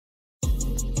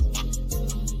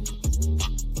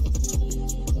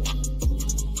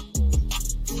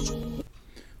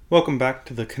Welcome back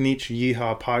to the Kanichi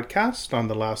Yeehaw podcast on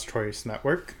the Last Choice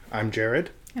Network. I'm Jared.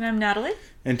 And I'm Natalie.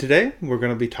 And today we're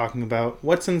going to be talking about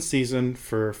what's in season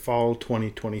for fall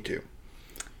 2022.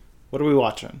 What are we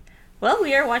watching? Well,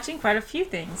 we are watching quite a few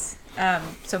things.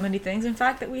 So many things, in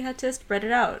fact, that we had to spread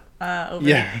it out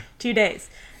over 2 days.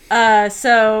 I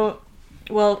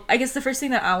guess the first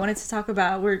thing that I wanted to talk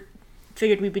about,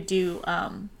 figured we would do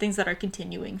things that are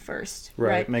continuing first.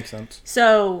 Right, makes sense.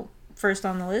 So, first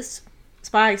on the list,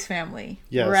 Spy X Family.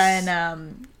 Yes. We're in, I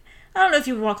don't know if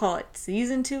you want to call it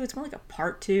season 2. It's more like a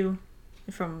part 2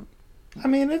 from...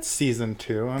 it's season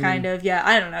 2. I don't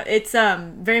know. It's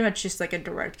very much just like a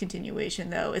direct continuation,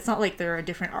 though. It's not like there are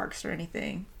different arcs or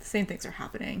anything. The same things are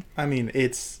happening.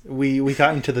 It's we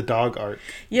got into the dog arc.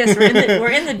 Yes,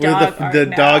 we're in the dog arc the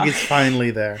now. dog is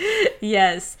finally there.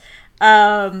 Yes.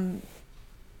 But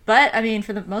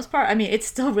for the most part, it's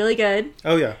still really good.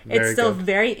 Oh yeah, it's still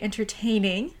very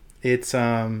entertaining. It's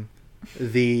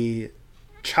the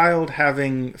child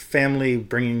having family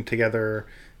bringing together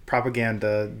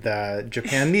propaganda that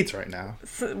Japan needs right now.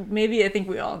 So maybe I think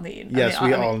we all need. Yes,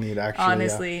 we all need, actually.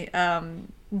 Honestly, don't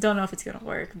know if it's gonna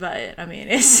work, but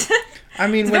it's.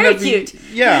 it's very cute.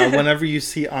 Whenever you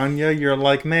see Anya, you're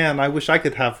like, man, I wish I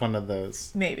could have one of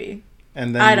those. Maybe.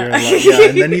 And then and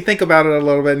then you think about it a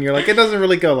little bit, and you're like, it doesn't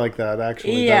really go like that,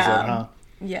 actually, does it? Huh?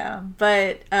 Yeah,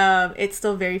 but it's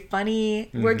still very funny.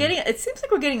 Mm-hmm. It seems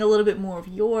like we're getting a little bit more of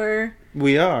your.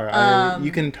 We are. You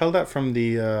can tell that from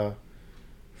the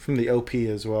OP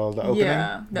as well. The opening.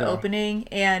 Yeah, the opening,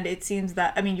 and it seems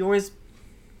that yours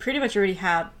pretty much already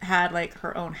had like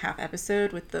her own half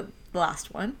episode with the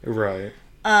last one. Right.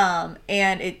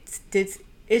 And it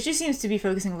just seems to be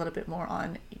focusing a little bit more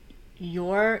on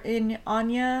your in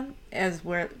Anya,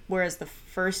 whereas the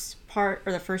first part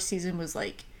or the first season was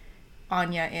like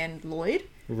Anya and Lloyd.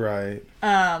 Right.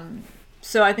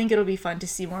 So I think it'll be fun to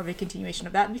see more of a continuation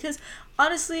of that, because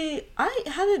honestly, I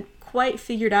haven't quite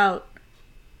figured out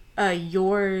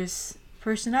yours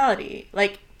personality.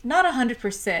 Like, not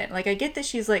 100%. Like, I get that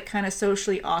she's like kind of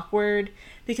socially awkward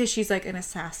because she's like an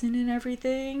assassin and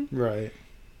everything. Right.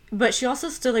 But she also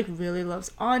still like really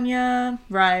loves Anya,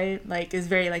 right? Like, is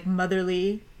very like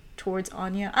motherly towards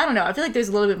Anya. I don't know. I feel like there's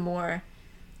a little bit more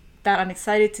that I'm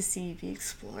excited to see be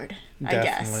explored. Definitely.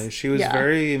 I guess. She was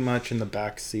very much in the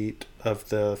backseat of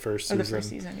the first season. Of the first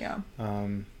season, yeah.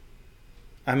 And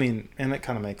it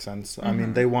kind of makes sense.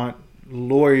 Mm-hmm. They want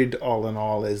Lloyd, all in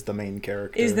all, is the main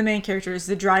character. Is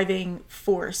the driving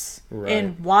force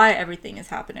in why everything is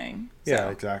happening. So. Yeah,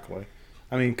 exactly.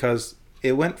 Because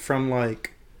it went from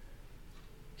like,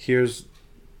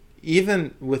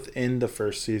 even within the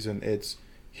first season,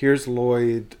 here's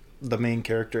Lloyd, the main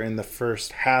character, in the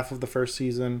first half of the first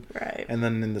season. Right. And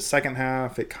then in the second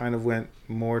half, it kind of went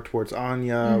more towards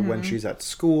Anya when she's at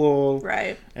school.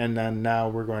 Right. And then now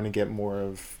we're going to get more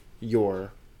of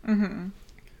Yor. Mm-hmm.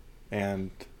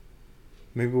 And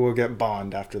maybe we'll get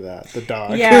Bond after that, the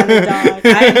dog. Yeah, the dog.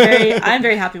 I'm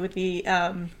very happy with the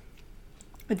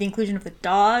inclusion of the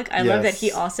dog. I love that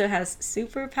he also has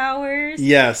superpowers.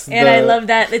 Yes. And I love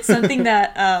that it's something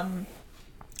that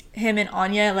him and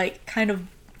Anya like kind of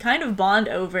bond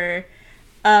over.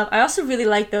 I also really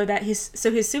like, though, that his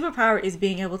superpower is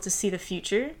being able to see the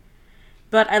future.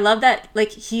 But I love that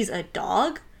like he's a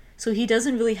dog, so he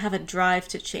doesn't really have a drive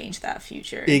to change that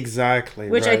future. Exactly.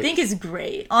 Which I think is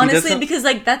great. Honestly, because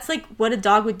like that's like what a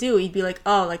dog would do. He'd be like,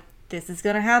 "Oh, like this is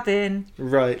going to happen."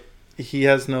 Right. He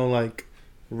has no like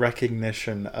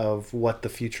recognition of what the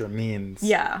future means.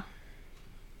 Yeah.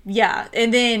 Yeah,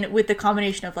 and then with the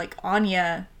combination of like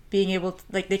Anya being able to,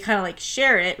 like, they kind of like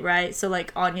share it, right? So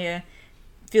like Anya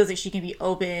feels like she can be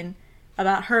open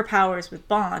about her powers with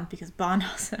Bond, because Bond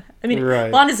also,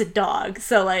 Bond is a dog,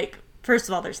 so like first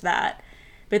of all there's that,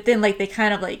 but then like they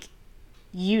kind of like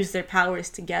use their powers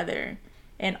together,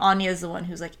 and Anya is the one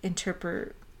who's like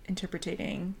interpreting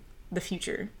the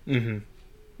future. Mm-hmm.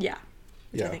 Yeah,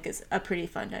 which I think is a pretty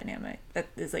fun dynamic that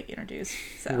is like introduced.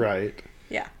 So right.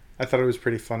 Yeah, I thought it was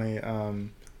pretty funny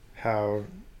how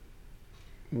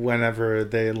whenever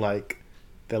they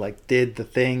did the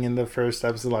thing in the first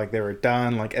episode, like they were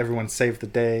done, like everyone saved the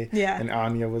day. Yeah. And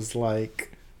Anya was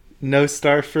like, "No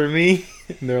star for me."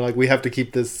 And they're like, "We have to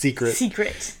keep this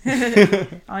secret."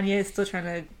 Anya is still trying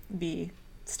to be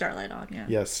Starlight Anya.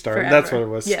 Yes, that's what it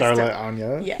was. Yes, Starlight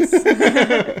Anya. Yes.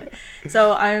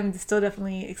 So I'm still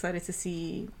definitely excited to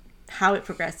see how it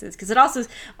progresses, because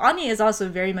Anya is also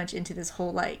very much into this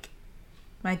whole like,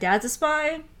 my dad's a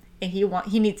spy and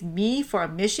he needs me for a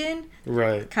mission.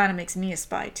 Right. Kind of makes me a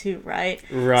spy too, right?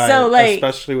 Right. So like,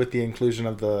 especially with the inclusion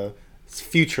of the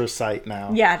future sight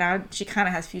now. Yeah, now she kind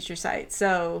of has future sight.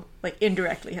 So like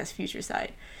indirectly has future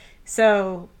sight.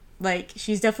 So like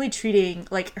she's definitely treating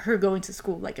like her going to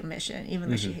school like a mission, even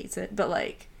though she hates it. But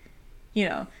like, you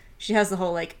know, she has the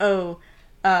whole like,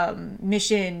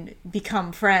 mission,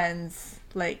 become friends,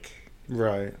 like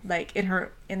Right. like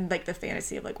in like the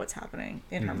fantasy of like what's happening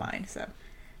in her mind. So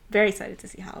very excited to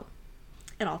see how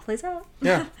it all plays out.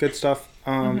 Yeah, good stuff.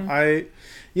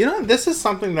 This is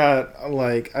something that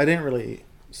like I didn't really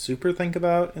super think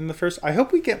about in the first. I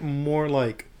hope we get more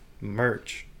like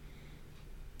merch.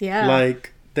 Yeah.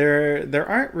 Like there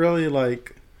aren't really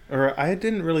like, or I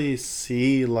didn't really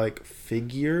see like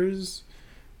figures.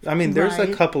 I mean, there's a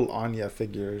Right. couple Anya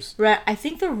figures. Right. I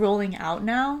think they're rolling out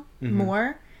now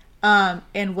more.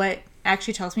 And what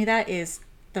actually tells me that is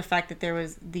the fact that there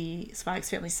was the Spy X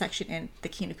Family section in the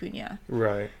Kinokuniya,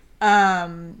 Right.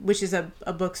 which is a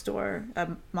bookstore, a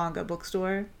manga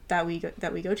bookstore that we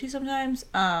go to sometimes.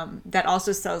 That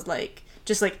also sells like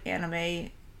just like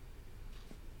anime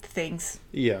things,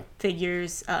 Yeah.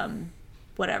 figures,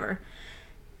 whatever.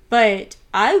 But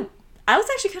I was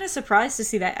actually kind of surprised to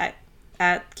see that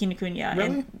at Kinokuniya. Really?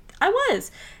 And I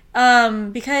was.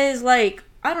 Because like,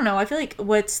 I don't know, I feel like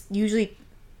what's usually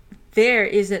there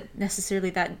isn't necessarily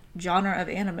that genre of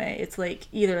anime. It's like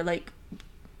either like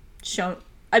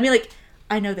I mean, like,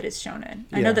 I know that it's shonen.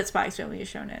 I know Yeah. that Spy X Family is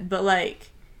shonen, but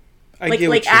like I get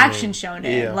what like you action mean.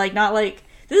 shonen. Yeah. Like not like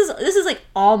this is like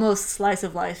almost slice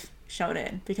of life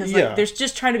shonen, because like Yeah. there's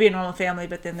just trying to be a normal family,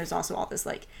 but then there's also all this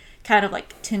like kind of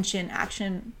like tension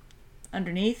action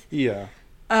underneath. Yeah.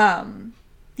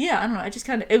 Yeah, I don't know. I just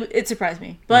kind of it surprised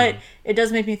me, but it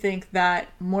does make me think that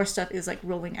more stuff is like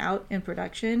rolling out in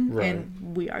production, Right.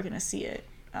 and we are gonna see it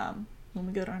when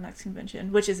we go to our next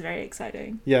convention, which is very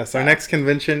exciting. Yes, our next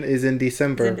convention is in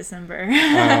December. It's in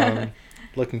December.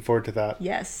 Looking forward to that.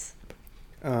 Yes.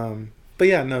 But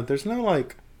yeah, no, there's no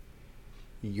like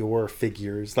your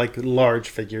figures, like large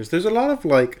figures. There's a lot of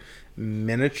like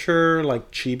miniature,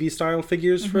 like chibi style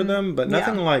figures for them, but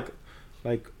nothing Yeah.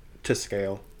 like to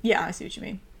scale. Yeah, I see what you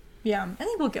mean. Yeah, I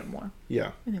think we'll get more.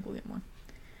 Yeah. I think we'll get more.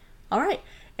 All right.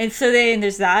 And so then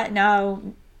there's that. Now,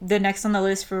 the next on the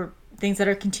list for things that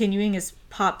are continuing is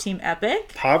Pop Team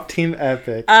Epic. Pop Team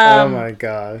Epic. Oh my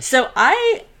gosh. So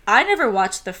I never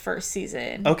watched the first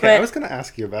season. Okay, I but was gonna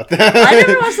ask you about that. I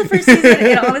never watched the first season,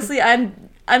 and honestly, I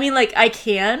mean, like, I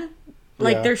can.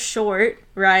 Like, Yeah. they're short,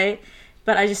 right?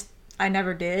 But I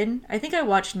never did. I think I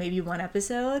watched maybe one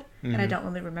episode, and I don't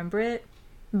really remember it.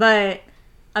 But,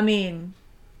 I mean,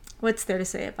 what's there to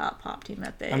say about Pop Team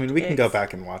Epic? I mean, we can It's- go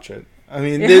back and watch it. I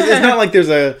mean, it's not like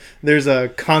there's a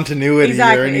continuity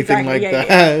or anything like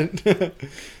that.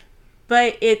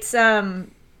 But it's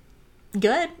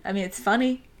good. I mean, it's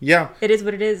funny. Yeah, It is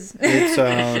what it is. it's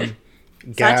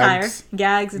gags.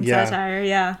 Gags and Yeah. satire,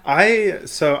 yeah. I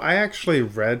actually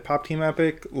read Pop Team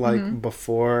Epic like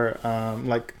before,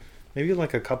 like maybe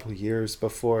like a couple years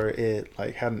before it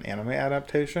like had an anime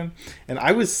adaptation, and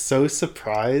I was so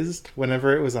surprised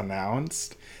whenever it was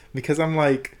announced, because I'm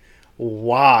like,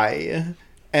 why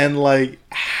and like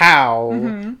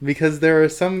how? Because there are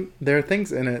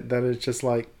things in it that is just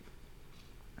like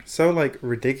so like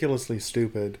ridiculously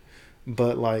stupid,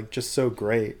 but like just so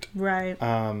great. Right.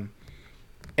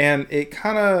 And it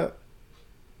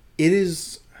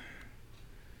is.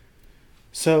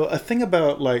 So a thing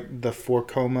about like the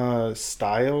 4-koma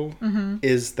style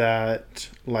is that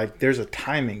like there's a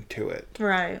timing to it.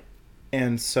 Right.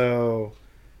 And so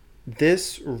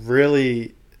this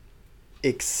really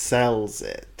excels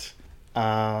it,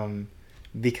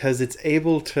 because it's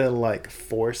able to like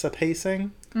force a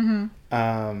pacing,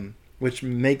 which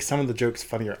makes some of the jokes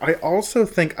funnier. I also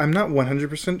think, I'm not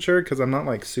 100% sure because I'm not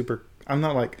like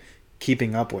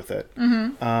keeping up with it.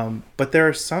 But there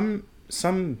are some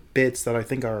bits that I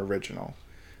think are original,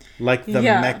 like the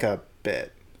mecha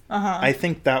bit. I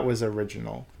think that was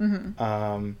original.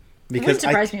 It wouldn't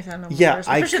surprise me if I remember worse,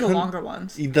 especially the longer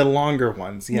ones. The longer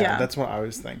ones, Yeah. that's what I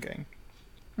was thinking.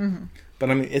 But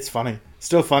I mean, it's funny,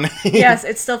 still funny. Yes,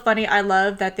 it's still funny. I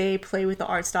love that they play with the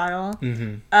art style,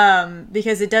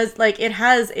 because it does like it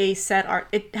has a set art.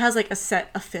 It has like a set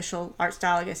official art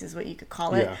style, I guess is what you could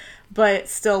call it. Yeah. But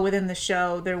still within the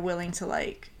show, they're willing to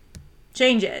like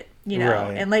change it, you know,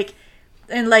 Right. and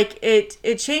like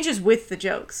it changes with the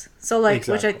jokes. So like, which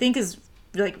I Exactly. think is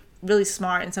like really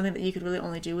smart and something that you could really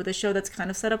only do with a show that's kind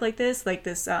of set up like this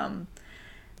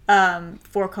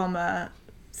 4-koma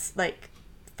like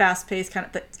fast-paced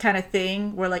kind of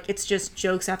thing where like it's just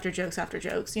jokes after jokes after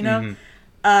jokes, you know.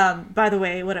 By the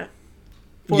way, what a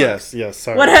Yes,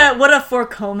 sorry. what a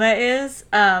 4-koma is,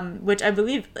 which I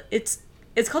believe it's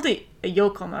called a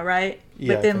yokoma, right?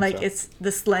 Yeah, But then I like think so. it's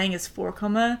the slang is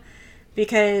 4-koma,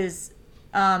 because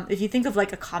if you think of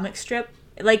like a comic strip,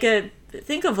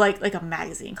 think of like a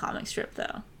magazine comic strip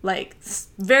though, like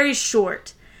very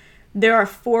short. There are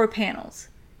 4 panels,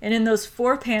 and in those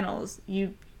 4 panels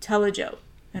you tell a joke,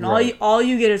 and Right. all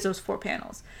you get is those 4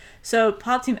 panels. So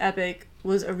Pop Team Epic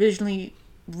was originally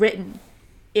written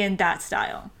in that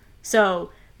style, so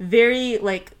very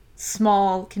like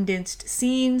small condensed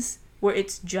scenes where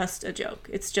it's just a joke,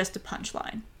 it's just a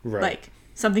punchline, Right. like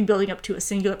something building up to a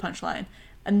singular punchline,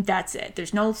 and that's it.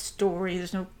 There's no story,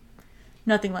 there's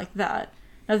nothing like that,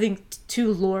 nothing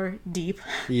too lore deep.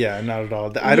 Yeah, not at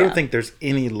all. I don't think there's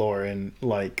any lore in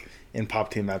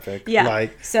Pop Team Epic. Yeah,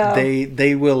 Like, so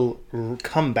they will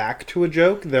come back to a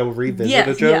joke, they'll revisit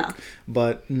a joke,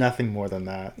 but nothing more than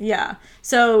that. Yeah.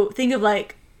 So think of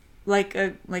like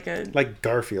a Like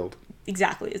Garfield.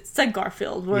 exactly. It's like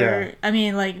Garfield, where I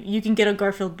mean, like you can get a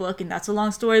Garfield book and that's a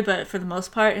long story, but for the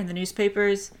most part in the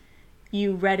newspapers,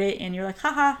 you read it and you're like,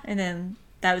 haha, and then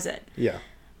that was it. Yeah.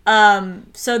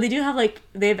 So they do have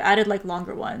they've added like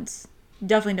longer ones.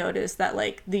 Definitely noticed that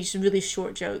like these really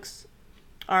short jokes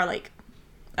are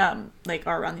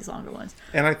are around these longer ones.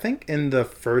 And I think in the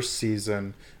first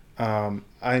season,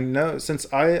 I know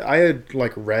since I had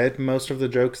like read most of the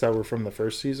jokes that were from the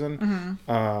first season.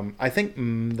 I think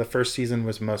the first season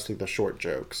was mostly the short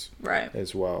jokes, right,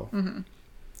 as well.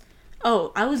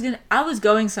 Oh, I was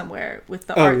going somewhere with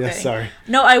the art thing. Sorry.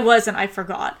 No, I wasn't. I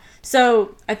forgot.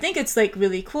 So I think it's like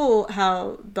really cool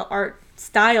how the art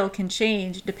style can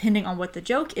change depending on what the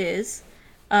joke is.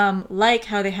 Like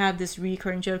how they have this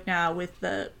recurring joke now with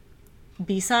the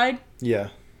B-side. Yeah.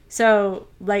 So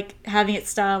like having it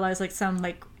stylized like some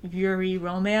like Yuri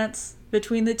romance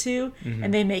between the two,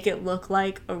 and they make it look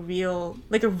like a real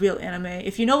anime.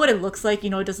 If you know what it looks like,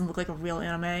 you know it doesn't look like a real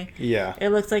anime. Yeah. It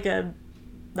looks like a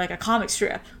comic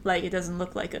strip. Like it doesn't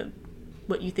look like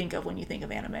what you think of when you think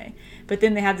of anime. But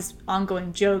then they have this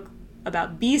ongoing joke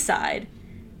about B-side,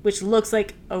 which looks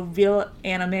like a real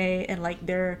anime, and like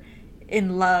they're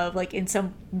in love, like in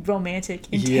some romantic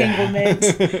entanglement.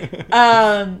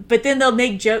 Yeah. But then they'll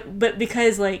make but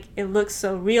because like it looks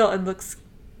so real and looks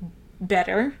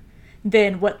better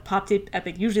than what Pop Team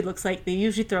Epic usually looks like, they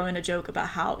usually throw in a joke about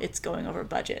how it's going over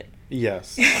budget.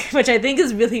 Yes. Which I think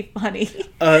is really funny.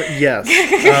 Yes.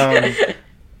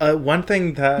 One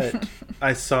thing that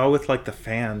I saw with like the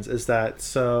fans is that,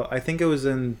 so I think it was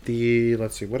in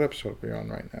let's see, what episode are we on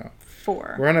right now?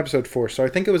 4. We're on episode 4. So I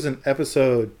think it was in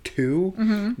episode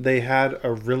 2. They had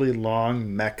a really long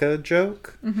mecha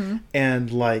joke.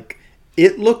 And like,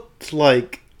 it looked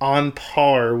like on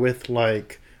par with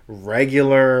like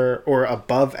regular or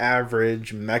above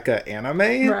average mecha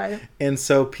anime. Right. And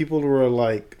so people were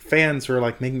like, fans were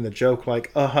like making the joke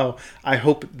like, oh, I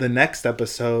hope the next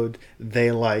episode they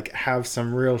like have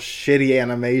some real shitty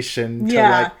animation to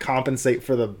like compensate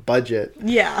for the budget.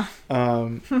 Yeah.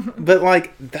 But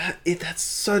like that's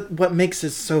so what makes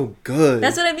it so good.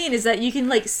 That's what I mean, is that you can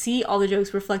like see all the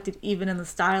jokes reflected even in the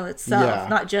style itself,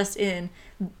 not just in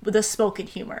the spoken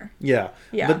humor. Yeah.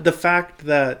 Yeah. But the fact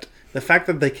that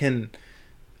they can,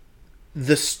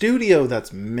 the studio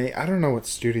that's I don't know what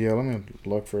studio, let me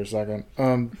look for a second.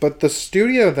 But the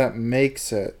studio that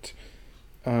makes it,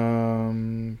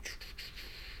 I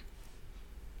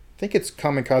think it's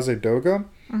Kamikaze Doga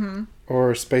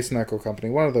or Space Neko Company,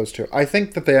 one of those two. I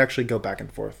think that they actually go back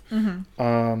and forth.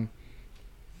 I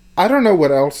don't know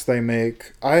what else they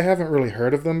make. I haven't really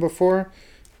heard of them before.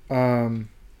 Okay,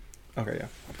 yeah.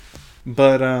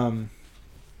 But,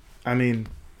 I mean,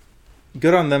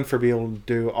 good on them for being able to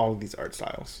do all of these art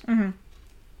styles.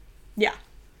 Yeah.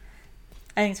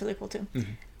 I think it's really cool too.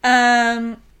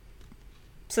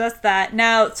 So that's that.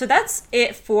 Now, so that's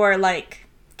it for like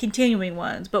continuing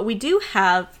ones, but we do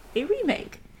have a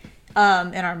remake in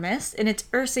our midst, and it's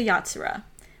Ursa Yatsura,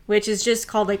 which is just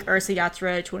called like Ursa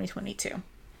Yatsura 2022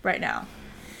 right now.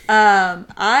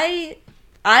 I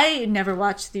never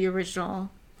watched the original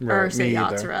Ursa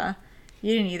Yatsura.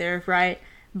 You didn't either, right?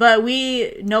 But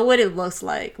we know what it looks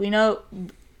like. We know.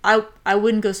 I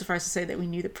wouldn't go so far as to say that we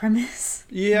knew the premise.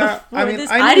 Yeah, I mean,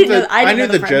 I knew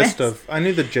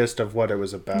the gist of what it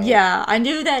was about. Yeah, I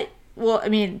knew that. Well, I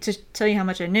mean, to tell you how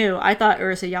much I knew, I thought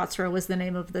Ursa Yatsura was the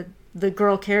name of the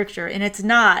girl character, and it's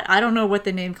not. I don't know what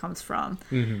the name comes from,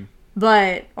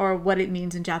 but or what it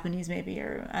means in Japanese, maybe,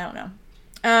 or I don't know.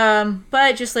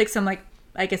 But just like some like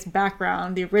I guess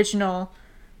background, the original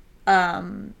anime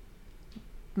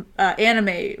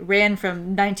ran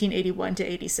from 1981 to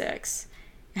 86.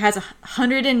 It has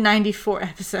 194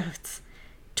 episodes,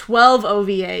 12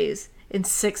 OVAs, and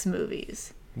 6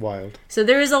 movies. Wild. So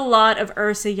there is a lot of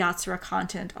Ursa Yatsura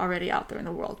content already out there in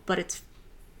the world, but it's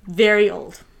very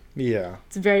old. Yeah.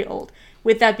 It's very old.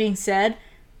 With that being said,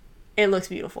 it looks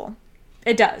beautiful.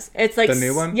 It does. It's like the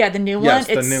new one. Yeah, the new one. Yes,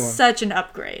 It's the new one. such an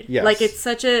upgrade. Yes. Like it's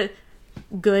such a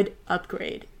good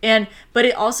upgrade, but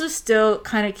it also still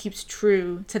kind of keeps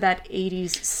true to that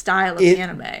 80s style of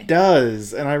anime. It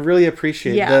does, and I really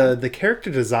appreciate the character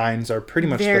designs are pretty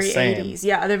much very the same. 80s.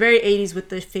 Yeah, they're very 80s with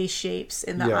the face shapes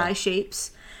and the eye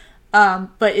shapes.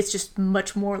 But it's just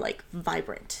much more like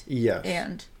vibrant. Yes.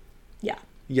 And yeah.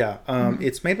 Yeah.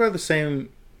 It's made by the same.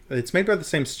 It's made by the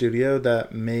same studio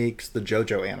that makes the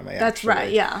JoJo anime. That's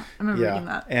right. Yeah, I remember reading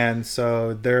that. And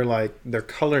so they're like their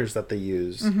colors that they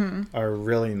use are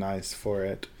really nice for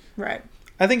it. Right.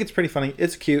 I think it's pretty funny.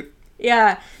 It's cute.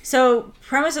 Yeah. So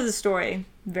premise of the story,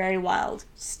 very wild.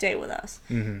 Stay with us.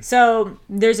 Mm-hmm. So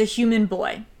there's a human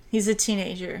boy. He's a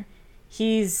teenager.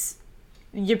 He's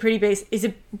a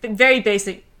very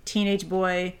basic teenage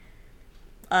boy.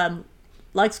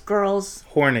 Likes girls.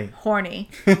 Horny.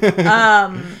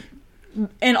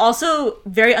 And also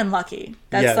very unlucky.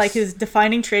 That's like his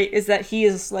defining trait is that he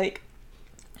is like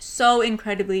so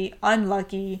incredibly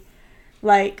unlucky.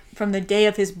 Like from the day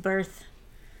of his birth,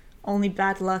 only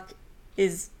bad luck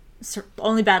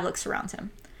surrounds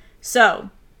him. So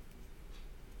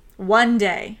one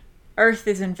day, Earth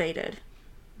is invaded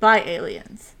by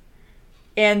aliens.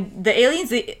 And the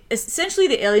aliens, essentially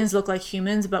the aliens look like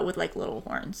humans, but with like little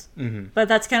horns. Mm-hmm. But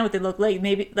that's kind of what they look like.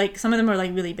 Maybe like some of them are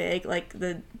like really big. Like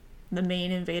the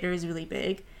main invader is really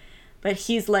big. But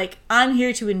he's like, I'm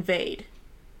here to invade.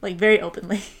 Like very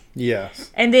openly.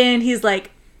 Yes. And then he's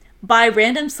like,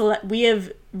 we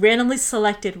have randomly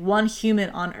selected one human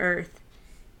on Earth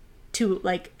to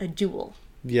like a duel.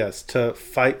 Yes, to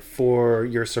fight for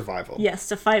your survival. Yes,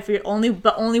 to fight for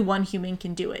but only one human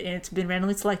can do it, and it's been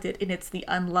randomly selected, and it's the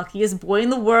unluckiest boy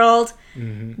in the world,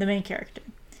 the main character,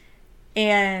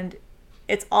 and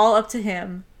it's all up to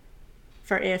him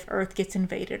for if Earth gets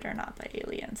invaded or not by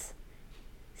aliens.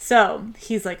 So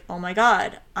he's like, "Oh my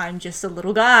God, I'm just a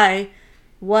little guy.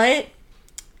 What?"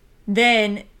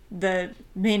 Then the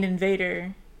main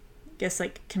invader, I guess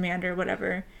like commander,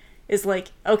 whatever, is like,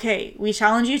 okay, we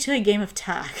challenge you to a game of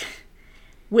tag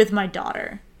with my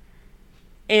daughter.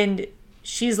 And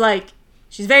she's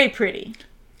very pretty.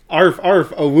 Arf,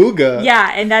 awooga.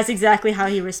 Yeah, and that's exactly how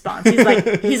he responds.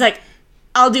 He's like,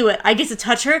 I'll do it. I get to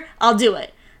touch her, I'll do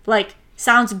it. Like,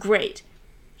 sounds great.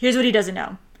 Here's what he doesn't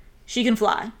know. She can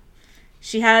fly.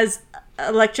 She has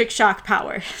electric shock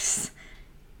powers.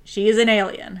 She is an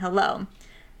alien. Hello.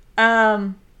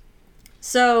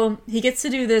 So he gets to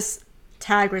do this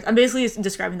tag race. I'm basically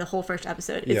describing the whole first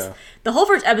episode. The whole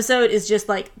first episode is just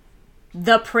like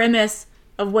the premise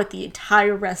of what the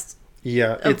entire rest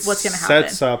of what's going to happen.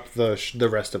 Sets up the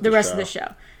rest of the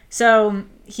show. So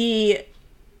he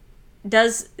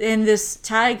does, in this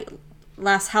tag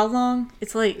lasts how long?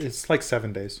 It's like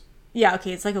 7 days. Yeah,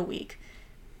 okay, it's like a week.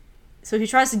 So he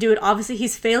tries to do it. Obviously,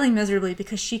 he's failing miserably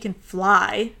because she can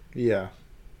fly. Yeah.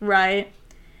 Right?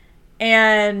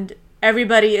 And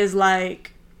everybody is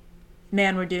like,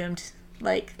 man, we're doomed.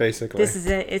 Like, basically, this is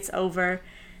it. It's over.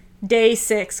 Day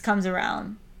 6 comes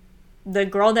around. The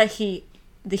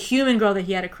human girl that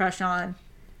he had a crush on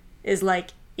is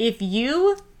like,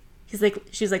 she's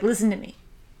like, listen to me.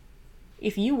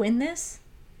 If you win this,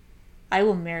 I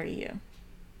will marry you.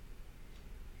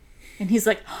 And he's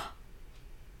like,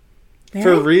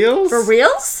 for reals? For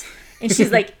reals? And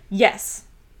she's like, yes.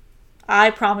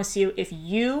 I promise you, if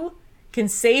you can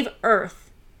save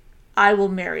Earth, I will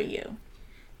marry you.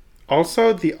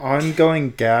 Also, the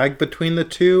ongoing gag between the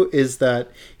two is that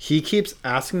he keeps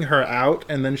asking her out,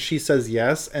 and then she says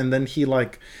yes, and then he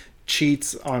like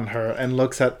cheats on her and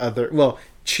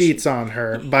cheats on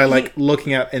her by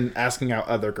looking at and asking out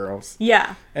other girls.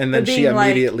 Yeah. And then she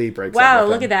immediately breaks up. Wow,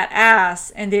 look at that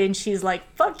ass. And then she's like,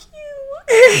 fuck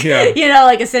you. Yeah.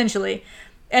 Like essentially.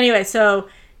 Anyway, so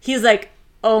he's like,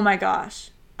 oh my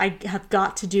gosh, I have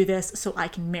got to do this so I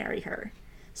can marry her.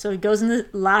 So he goes in the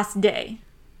last day.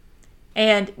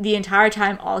 And the entire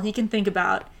time, all he can think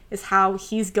about is how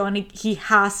he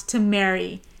has to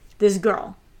marry this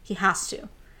girl. He has to.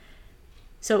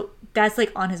 So that's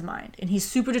like on his mind. And he's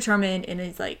super determined and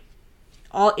he's like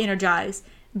all energized.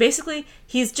 Basically,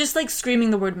 he's just like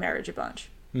screaming the word marriage a bunch.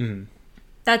 Mm-hmm.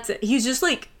 That's it. He's just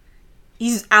like,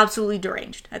 he's absolutely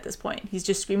deranged at this point. He's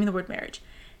just screaming the word marriage.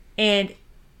 And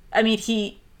I mean,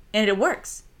 it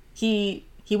works. He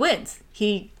wins.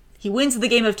 He wins the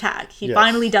game of tag. He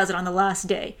finally does it on the last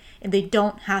day. And they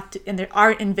don't have to, and they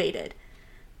aren't invaded.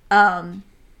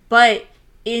 But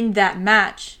in that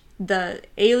match, the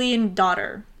alien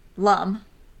daughter, Lum,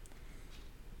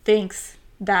 thinks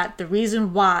that the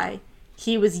reason why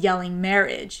he was yelling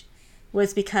marriage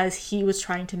was because he was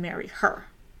trying to marry her.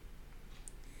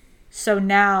 So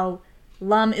now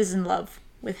Lum is in love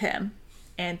with him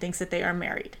and thinks that they are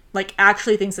married. Like,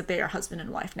 actually thinks that they are husband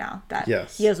and wife now. That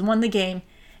Yes. he has won the game.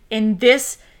 And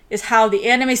this is how the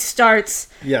anime starts.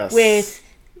 Yes. With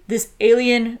this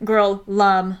alien girl,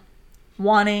 Lum,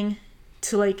 wanting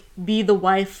to, like, be the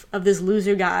wife of this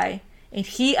loser guy. And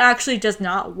he actually does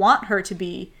not want her to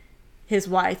be his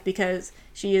wife because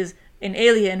she is an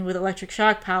alien with electric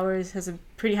shock powers, has a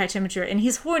pretty high temperature, and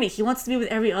he's horny. He wants to be with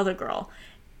every other girl.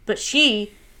 But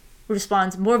she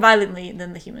responds more violently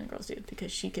than the human girls do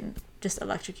because she can just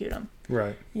electrocute him.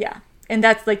 Right. Yeah. And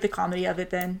that's, like, the comedy of it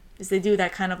then, is they do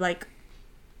that kind of, like,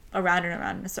 around and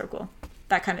around in a circle.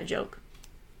 That kind of joke.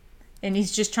 And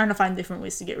he's just trying to find different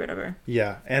ways to get rid of her.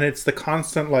 Yeah, and it's the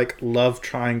constant, like, love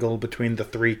triangle between the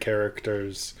three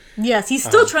characters. Yes, he's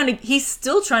still trying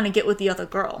to get with the other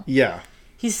girl. Yeah.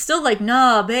 He's still like,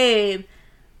 nah, babe,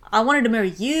 I wanted to marry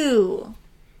you.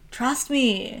 Trust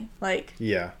me. Like,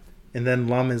 Yeah. And then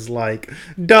Lum is like,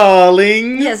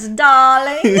 darling. yes,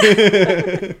 darling.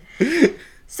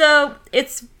 So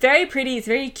it's very pretty. It's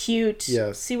very cute.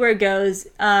 Yes. See where it goes.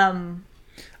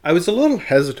 I was a little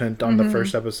hesitant on the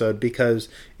first episode because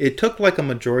it took like a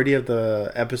majority of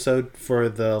the episode for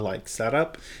the like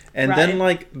setup, and then Right.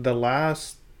 like the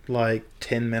last like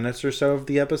 10 minutes or so of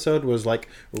the episode was like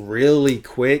really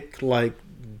quick like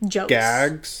Jokes.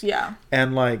 gags, Yeah.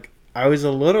 and like I was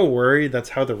a little worried that's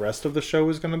how the rest of the show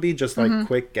was going to be, just like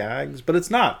quick gags, but it's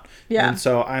not. Yeah. And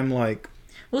so I'm like,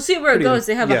 We'll see where it goes.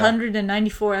 They have yeah.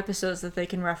 194 episodes that they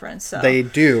can reference. So. they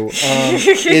do.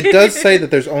 It does say that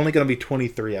there's only going to be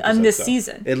 23 episodes On this though.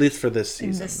 season. At least for this in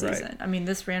season. this season. Right. I mean,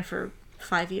 this ran for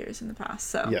 5 years in the past.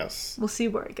 So Yes. we'll see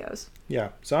where it goes. Yeah.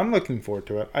 So I'm looking forward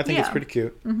to it. I think it's Yeah. pretty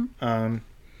cute.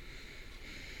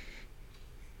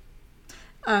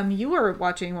 You were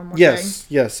watching one more Yes.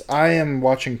 Yes. I am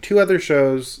watching 2 other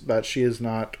shows that she is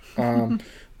not.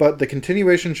 But the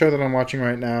continuation show that I'm watching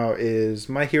right now is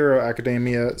My Hero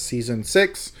Academia Season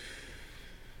 6.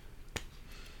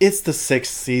 It's the 6th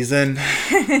season.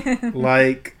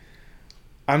 Like,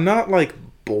 I'm not, like,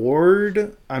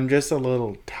 bored. I'm just a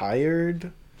little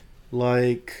tired.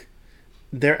 Like,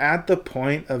 they're at the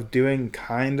point of doing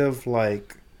kind of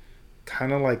like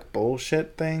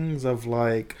bullshit things of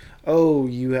like, oh,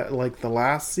 like the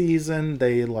last season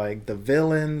they like the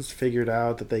villains figured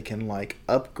out that they can like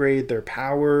upgrade their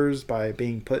powers by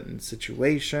being put in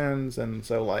situations, and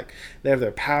so like they have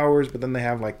their powers, but then they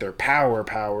have like their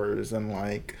powers, and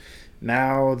like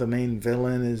now the main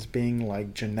villain is being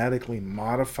like genetically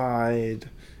modified,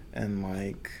 and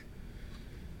like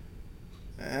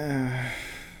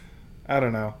I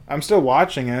don't know. I'm still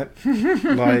watching it.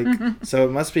 Like, so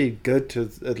it must be good to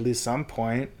at least some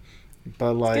point.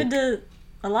 But like, It's good to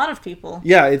a lot of people.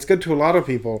 yeah, it's good to a lot of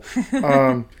people.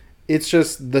 It's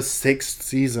just the 6th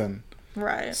season.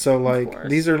 Right. So of like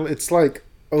course. it's like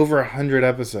over 100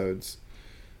 episodes.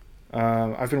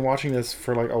 I've been watching this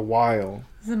for like a while.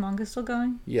 Is the manga still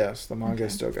going? Yes, the manga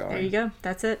is still going. There you go.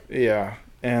 That's it. Yeah.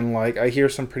 And like I hear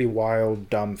some pretty wild,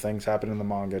 dumb things happen in the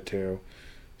manga too.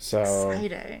 So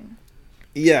Exciting.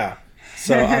 yeah.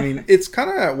 So, I mean, it's kind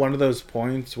of at one of those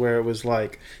points where it was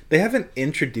like, they haven't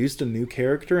introduced a new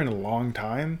character in a long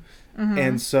time.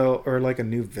 And so, or like a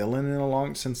new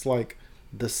villain since like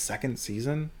the 2nd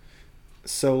season.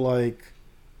 So, like,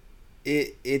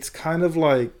 it's kind of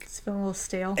like It's feeling a little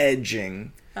stale.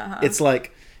 edging. Uh-huh. It's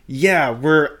like, yeah,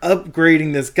 we're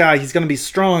upgrading this guy. He's going to be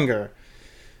stronger.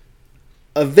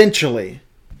 Eventually,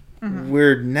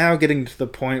 we're now getting to the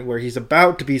point where he's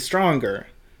about to be stronger.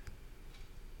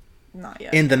 Not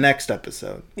yet. In the next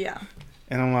episode. Yeah.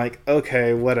 And I'm like,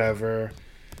 okay, whatever.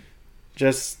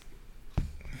 Just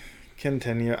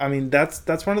continue. I mean,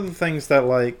 that's one of the things that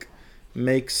like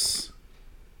makes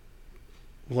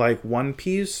like One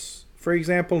Piece, for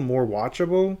example, more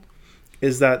watchable,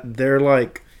 is that they're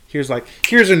like, here's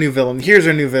a new villain, here's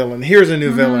a new villain, here's a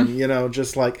new villain, you know,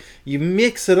 just like you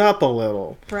mix it up a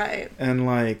little. Right. And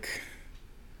like,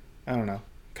 I don't know,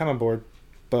 kind of bored,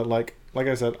 but like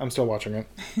I said, I'm still watching it.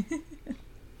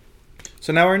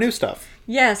 So now our new stuff.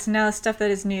 Yes, now stuff that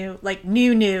is new. Like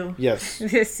new. Yes.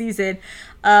 This season.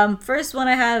 First one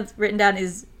I have written down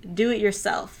is Do It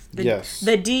Yourself. Yes.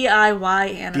 The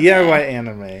DIY anime.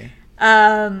 DIY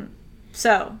anime.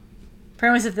 So,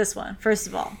 premise of this one. First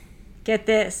of all, get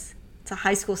this. It's a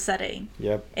high school setting.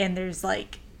 Yep. And there's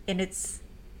like, and it's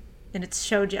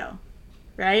shoujo,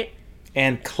 right?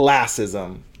 And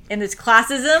classism. And it's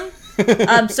classism.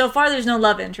 So far, there's no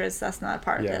love interest. That's not a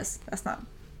part of this. That's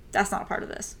not a part of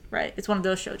this, right? It's one of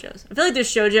those shoujos. I feel like there's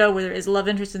shoujo where there is love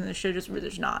interest and there's shoujos where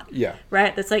there's not. Yeah.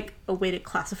 Right? That's like a way to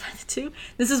classify the two.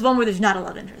 This is one where there's not a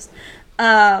love interest.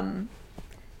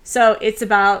 So it's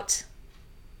about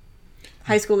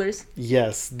high schoolers.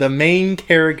 Yes, the main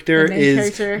character The main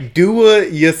is character. Dua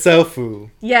Yosefu.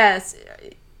 Yes.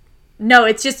 No,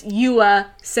 it's just Yua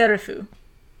Serafu.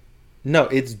 No,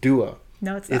 it's Dua.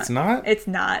 No, it's not. It's not? It's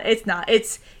not. It's not.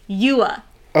 It's Yua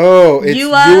Oh, it's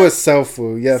Yua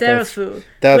Yosefu. Yeah, Serafu.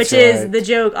 that's which is right. the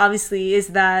joke, obviously, is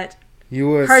that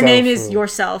Yosefu. her name is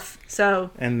Yourself.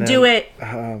 So And then- do it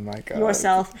Oh my god.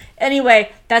 yourself.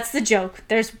 Anyway, that's the joke.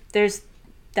 That's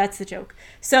the joke.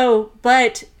 So,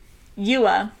 but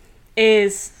Yua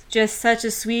is just such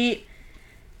a sweet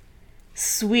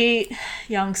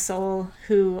young soul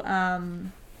who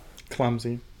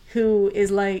Clumsy.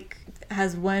 is like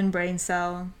has one brain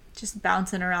cell just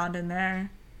bouncing around in there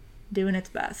doing its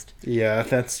best. Yeah,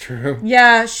 that's true.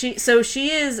 Yeah, she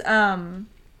is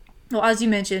well, as you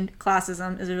mentioned,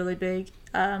 classism is a really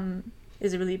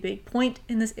big point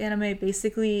in this anime.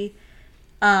 Basically,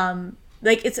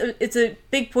 like it's a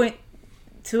big point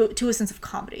to a sense of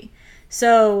comedy.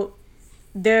 So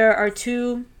there are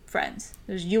two friends.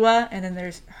 There's Yua, and then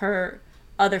there's her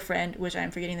other friend, which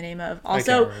I'm forgetting the name of.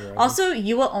 Also,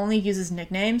 Yua only uses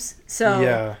nicknames. So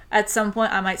Yeah. at some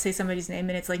point, I might say somebody's name,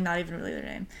 and it's like not even really their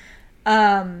name.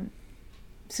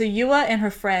 So Yua and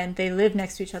her friend, they live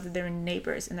next to each other. They're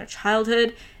neighbors in their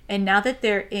childhood, and now that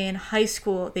they're in high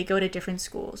school, they go to different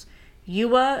schools.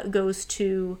 Yua goes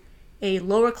to a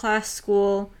lower class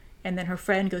school, and then her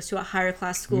friend goes to a higher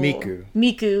class school.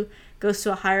 Miku goes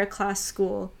to a higher class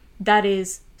school that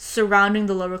is surrounding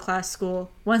the lower class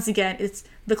school. Once again,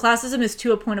 the classism is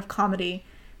to a point of comedy.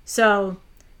 So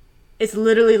it's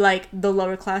literally like the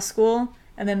lower class school,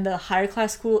 and then the higher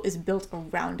class school is built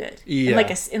around it. Yeah.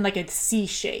 in like a C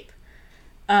shape.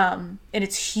 And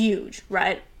it's huge,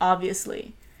 right?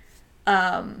 Obviously.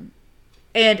 And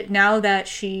now that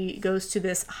she goes to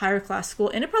this higher class school,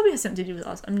 and it probably has something to do with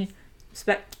us. I mean,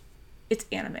 it's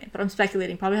anime, but I'm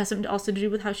speculating. Probably has something also to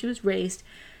do with how she was raised.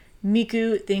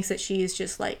 Miku thinks that she is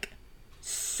just like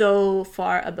so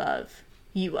far above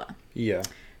Yua. Yeah.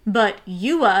 But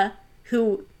Yua,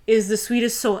 who is the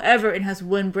sweetest soul ever and has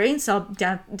one brain cell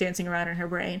dancing around in her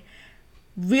brain,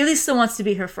 really still wants to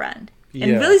be her friend.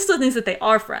 And really still thinks that they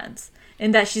are friends.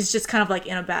 And that she's just kind of like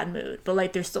in a bad mood. But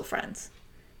like they're still friends.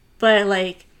 But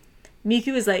like Miku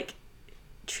is like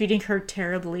treating her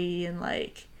terribly and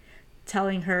like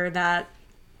telling her that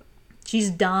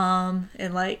she's dumb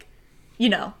and like, you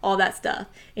know, all that stuff.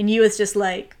 And Yua's just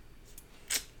like,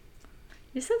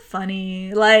 you're so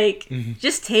funny. Like,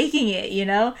 just taking it, you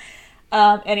know?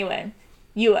 Anyway,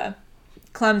 Yua,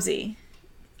 clumsy,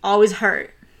 always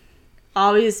hurt,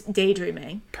 always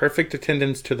daydreaming. Perfect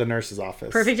attendance to the nurse's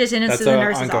office. Perfect attendance to the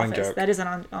nurse's office. Joke. That is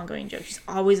an ongoing joke. She's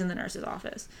always in the nurse's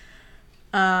office.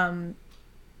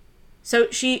 So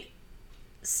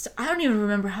I don't even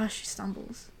remember how she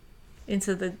stumbles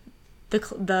into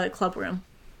the club room.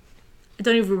 I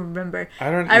don't even remember.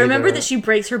 I remember that she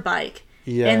breaks her bike.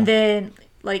 Yeah. And then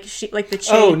the chain breaks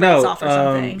off or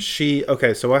something.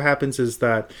 So what happens is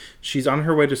that she's on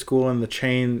her way to school and the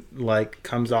chain like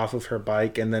comes off of her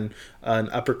bike, and then an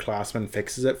upperclassman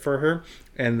fixes it for her,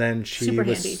 and then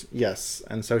handy. Yes.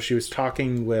 And so she was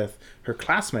talking with her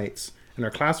classmates, and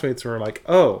her classmates were like,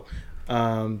 "Oh,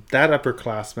 that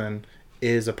upperclassman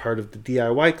is a part of the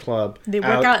DIY club. They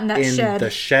work out in the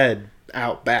shed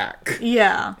out back."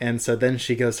 Yeah. And so then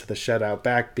she goes to the shed out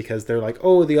back because they're like,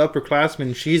 "Oh, the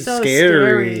upperclassman, she's so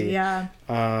scary." Yeah.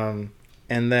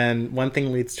 And then one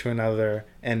thing leads to another,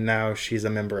 and now she's a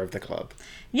member of the club.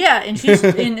 Yeah, and she's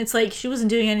and it's like she wasn't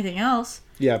doing anything else.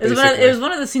 Yeah, it was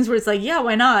one of those things where it's like, yeah,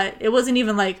 why not? It wasn't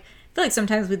even like, I feel like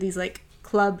sometimes with these like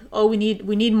club, we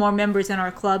need more members in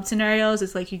our club scenarios.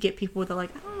 It's like you get people that are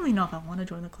like, I don't really know if I want to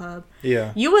join the club.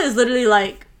 Yeah. Yua is literally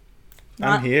like,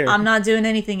 I'm here. I'm not doing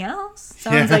anything else.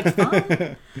 Sounds like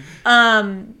fun.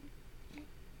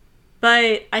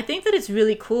 But I think that it's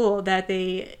really cool that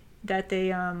they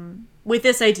with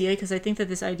this idea, because I think that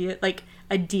this idea, like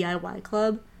a DIY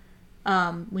club,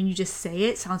 when you just say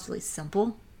it, sounds really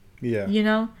simple. Yeah. You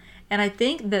know? And I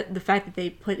think that the fact that they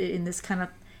put it in this kind of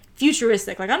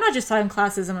futuristic, like I'm not just talking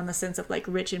classism in the sense of like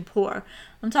rich and poor.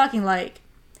 I'm talking like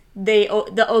the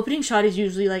opening shot is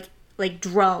usually like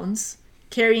drones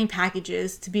carrying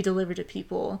packages to be delivered to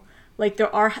people. Like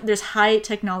there's high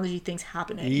technology things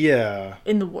happening. Yeah.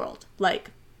 In the world.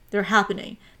 Like they're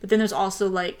happening. But then there's also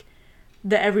like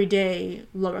the everyday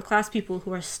lower class people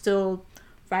who are still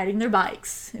riding their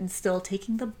bikes and still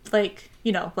taking the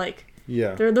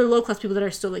yeah. They're low class people that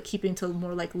are still like keeping to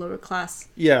more like lower class.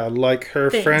 Yeah, like her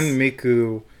things. friend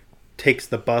Miku takes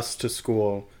the bus to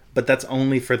school, but that's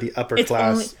only for the upper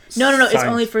class. No, it's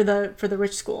only for the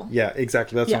rich school. Yeah,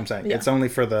 exactly. That's what I'm saying. Yeah. It's only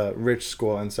for the rich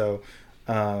school, and so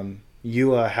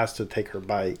Yua has to take her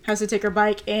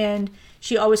bike. And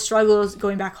she always struggles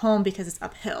going back home because it's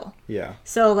uphill. Yeah.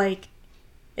 So, like,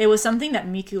 it was something that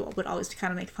Miku would always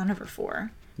kind of make fun of her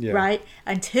for. Yeah. Right?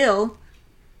 Until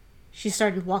she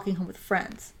started walking home with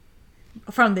friends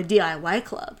from the DIY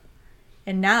club.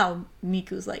 And now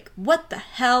Miku's like, what the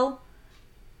hell?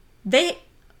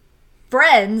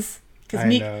 Friends? Because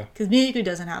Miku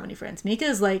doesn't have any friends. Mika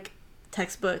is like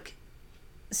textbook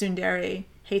tsundere,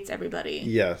 hates everybody.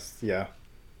 Yes, yeah.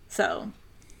 So,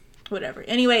 whatever.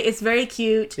 Anyway, it's very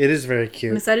cute. It is very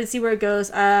cute. I'm excited to see where it goes.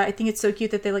 I think it's so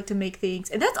cute that they like to make things.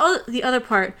 And that's all the other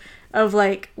part of,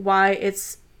 like, why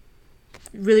it's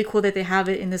really cool that they have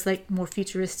it in this, like, more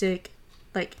futuristic,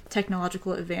 like,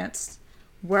 technological advanced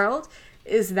world,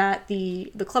 is that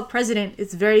the club president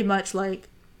is very much like,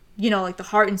 you know, like the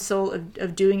heart and soul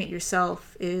of doing it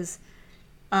yourself is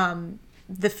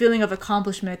the feeling of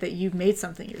accomplishment that you've made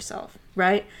something yourself,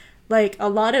 right? Like, a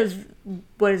lot of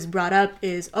what is brought up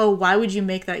is, oh, why would you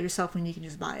make that yourself when you can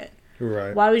just buy it?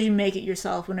 Right. Why would you make it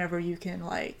yourself whenever you can,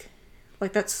 like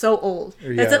that's so old.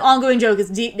 Yeah. That's an ongoing joke. As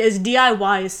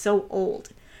DIY is so old.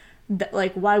 That,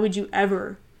 like, why would you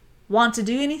ever want to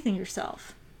do anything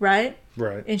yourself, right?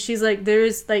 Right. And she's like,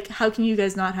 there's, like, how can you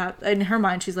guys not have, in her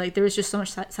mind, she's like, there is just so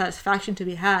much satisfaction to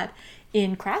be had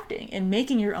in crafting and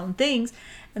making your own things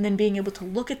and then being able to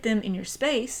look at them in your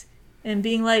space and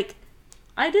being like,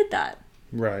 I did that.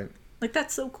 Right. Like,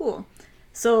 that's so cool.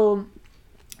 So,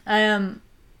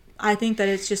 I think that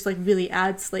it's just, like, really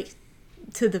adds, like,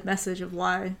 to the message of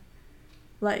why,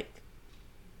 like,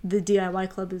 the DIY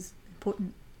club is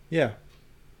important. Yeah.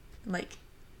 Like,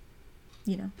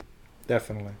 you know.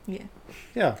 Definitely. Yeah.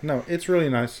 Yeah, no, it's really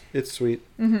nice. It's sweet.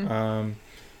 Mm-hmm.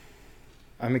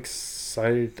 I'm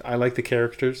excited. I like the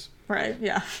characters. Right,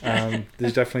 yeah.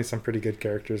 There's definitely some pretty good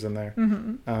characters in there.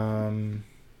 Mm-hmm.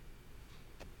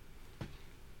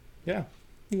 Yeah.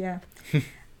 Yeah.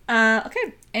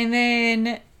 Okay, and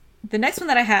then the next one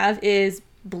that I have is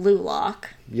Blue Lock.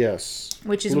 Yes.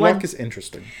 Which is Blue Lock is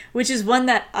interesting. Which is one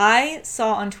that I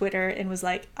saw on Twitter and was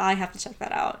like, I have to check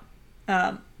that out.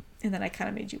 And then I kind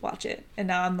of made you watch it. And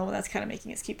now I'm the one that's kind of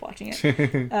making us keep watching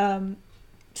it.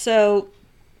 So,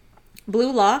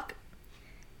 Blue Lock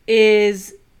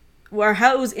is, or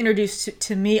how it was introduced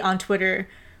to me on Twitter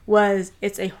was,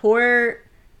 it's a horror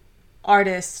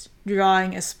artist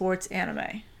drawing a sports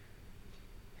anime.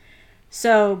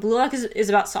 So, Blue Lock is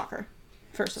about soccer,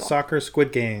 first of all. Soccer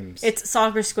Squid Games. It's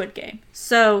Soccer Squid Game.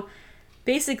 So,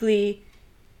 basically,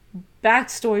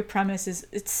 backstory premise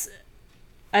is,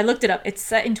 I looked it up. It's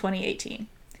set in 2018.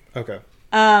 Okay.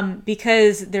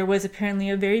 Because there was apparently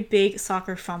a very big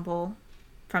soccer fumble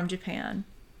from Japan.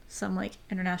 Some, like,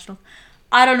 international.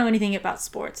 I don't know anything about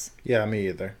sports. Yeah, me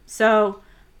either. So,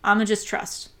 I'm going to just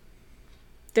trust.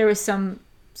 There was some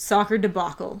soccer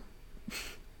debacle.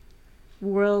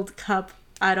 World Cup,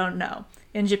 I don't know.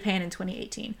 In Japan in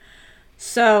 2018.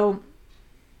 So,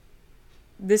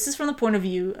 this is from the point of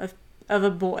view of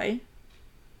a boy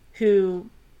who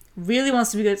really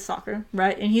wants to be good at soccer,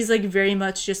 right? And he's, like, very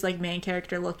much just, like, main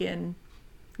character looking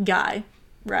guy,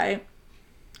 right?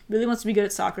 Really wants to be good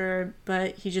at soccer,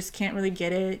 but he just can't really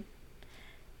get it.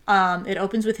 It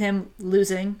opens with him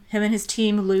losing, him and his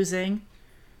team losing,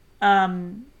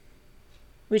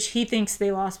 which he thinks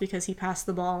they lost because he passed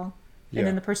the ball, and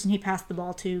then the person he passed the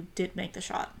ball to did make the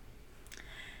shot.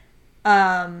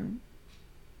 And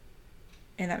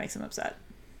that makes him upset,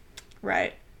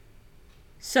 right?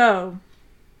 So,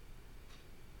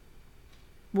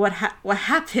 what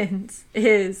happens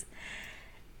is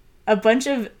a bunch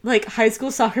of, like, high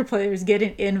school soccer players get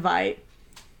an invite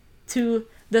to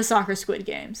the Soccer Squid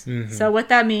Games. Mm-hmm. So what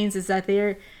that means is that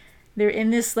they're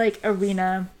in this, like,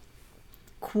 arena,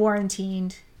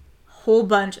 quarantined, whole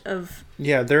bunch of...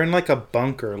 Yeah, they're in, like, a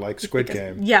bunker, like Squid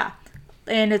Game. Yeah.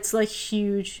 And it's, like,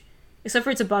 huge, except for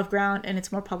it's above ground and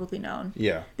it's more publicly known.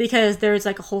 Yeah. Because there was,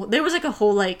 like, a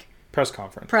whole, like... Press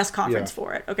conference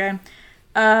for it, okay?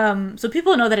 So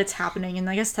people know that it's happening, and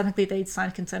I guess technically they'd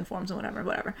signed consent forms and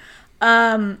whatever.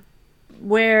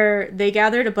 Where they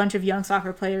gathered a bunch of young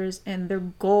soccer players, and their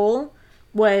goal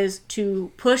was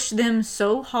to push them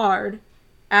so hard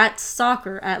at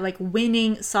soccer, at, like,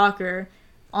 winning soccer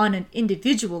on an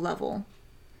individual level,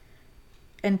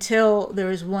 until there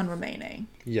was one remaining.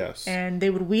 Yes. And they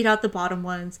would weed out the bottom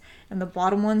ones, and the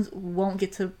bottom ones won't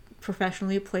get to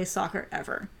professionally play soccer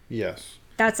ever. Yes.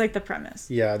 That's, like, the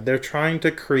premise. Yeah, they're trying to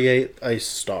create a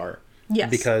star. Yes.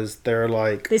 Because they're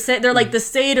like... They're like, the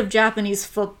state of Japanese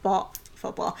football.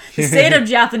 The state of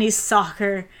Japanese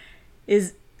soccer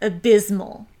is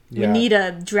abysmal. Yeah. We need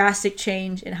a drastic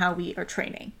change in how we are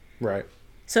training. Right.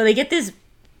 So they get this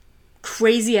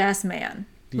crazy-ass man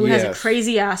who has a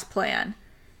crazy ass plan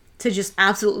to just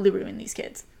absolutely ruin these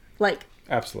kids. Like,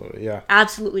 absolutely, yeah.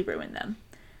 Absolutely ruin them.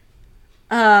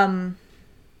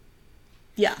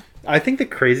 Yeah. I think the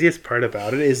craziest part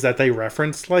about it is that they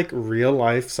reference like real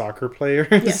life soccer players.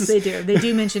 Yes, they do. They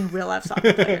do mention real life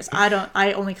soccer players.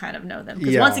 I only kind of know them.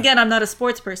 Because once again, I'm not a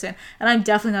sports person, and I'm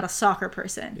definitely not a soccer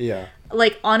person. Yeah.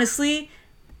 Like, honestly,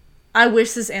 I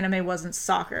wish this anime wasn't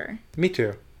soccer. Me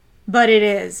too. But it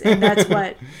is, and that's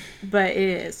what. But it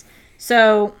is.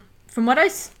 So from what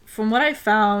I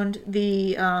found,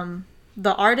 the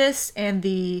artist and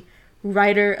the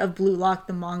writer of Blue Lock,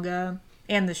 the manga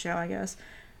and the show, I guess,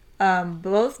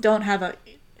 both don't have a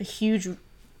huge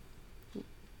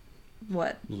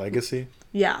legacy.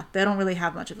 Yeah, they don't really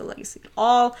have much of a legacy at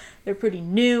all. They're pretty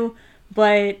new,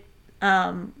 but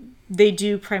they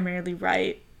do primarily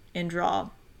write and draw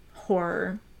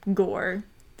horror, gore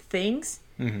things.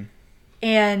 Mm-hmm.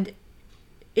 And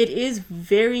it is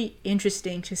very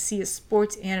interesting to see a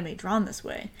sports anime drawn this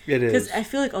way. It is. Because I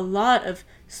feel like a lot of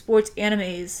sports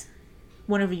animes,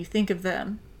 whenever you think of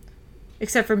them,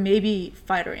 except for maybe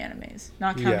fighter animes,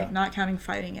 not counting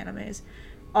fighting animes,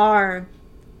 are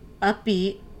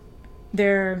upbeat.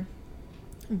 They're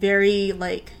very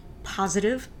like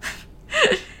positive,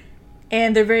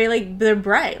 and they're very like they're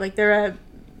bright. Like they're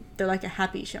like a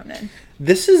happy shonen.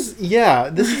 This is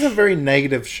a very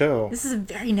negative show. This is a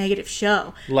very negative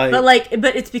show.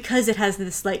 But it's because it has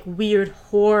this like weird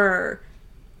horror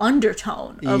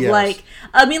undertone of like,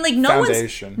 I mean, like no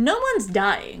one's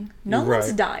dying. No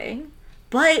one's dying.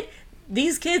 But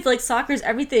these kids, like, soccer's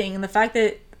everything, and the fact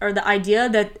that, or the idea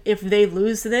that if they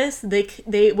lose this,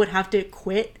 they would have to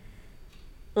quit,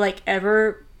 like,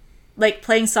 ever, like,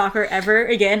 playing soccer ever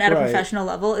again at a professional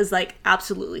level is, like,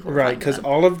 absolutely horrifying. Right, because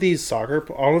all of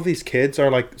these kids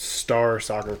are, like, star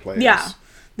soccer players. Yeah,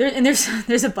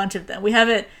 there's a bunch of them.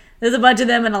 There's a bunch of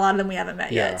them, and a lot of them we haven't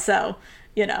met yet. So,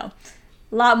 you know,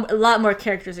 a lot more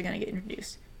characters are going to get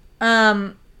introduced.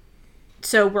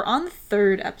 So we're on the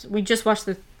third episode. We just watched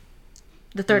the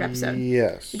third episode.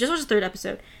 Yes. We just watched the third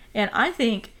episode. And I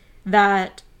think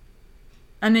that,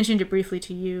 I mentioned it briefly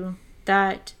to you,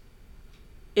 that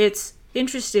it's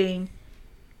interesting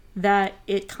that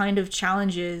it kind of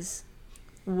challenges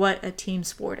what a team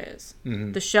sport is.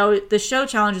 Mm-hmm. The show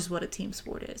challenges what a team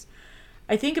sport is.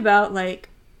 I think about, like,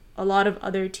 a lot of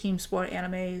other team sport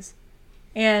animes.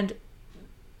 And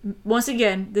once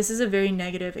again, this is a very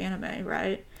negative anime,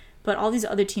 right? But all these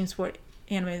other team sport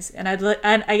animes, and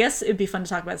I guess it'd be fun to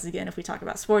talk about this again if we talk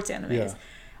about sports animes,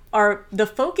 are the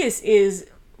focus is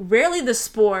rarely the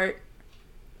sport,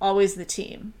 always the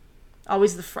team,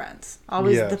 always the friends,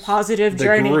 always the positive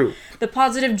journey, group. The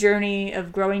positive journey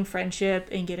of growing friendship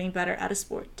and getting better at a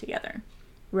sport together,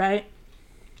 right?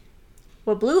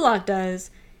 What Blue Lock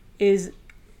does is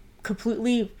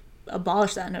completely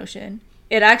abolish that notion.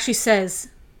 It actually says,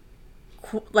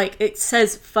 like,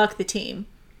 fuck the team.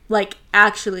 Like,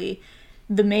 actually,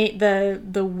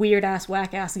 the weird ass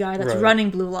whack ass guy that's running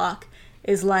Blue Lock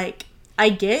is like, I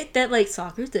get that, like,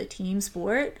 soccer's a team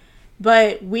sport,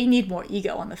 but we need more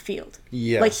ego on the field.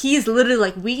 Yeah. Like, he's literally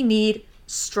like, we need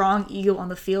strong ego on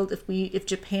the field if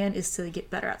Japan is to get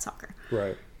better at soccer.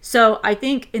 Right. So I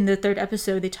think in the third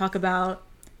episode they talk about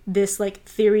this, like,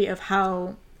 theory of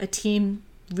how a team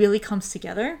really comes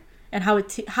together and how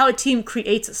a team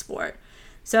creates a sport.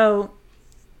 So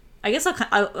I guess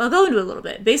I'll go into it a little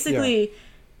bit. Basically,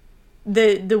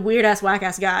 the weird ass whack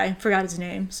ass guy, forgot his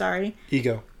name. Sorry.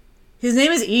 Ego. His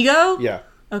name is Ego? Yeah.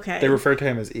 Okay. They refer to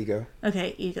him as Ego.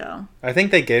 Okay, Ego. I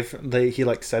think he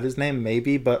like said his name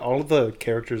maybe, but all of the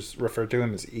characters refer to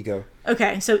him as Ego.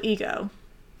 Okay, so Ego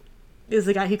is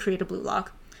the guy who created Blue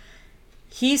Lock.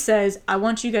 He says, I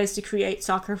want you guys to create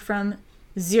soccer from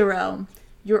zero.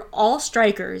 You're all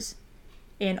strikers,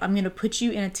 and I'm going to put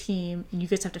you in a team, and you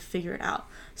guys have to figure it out.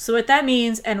 So what that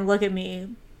means, and look at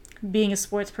me, being a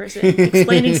sports person,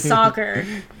 explaining soccer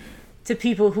to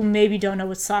people who maybe don't know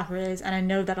what soccer is, and I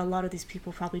know that a lot of these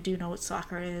people probably do know what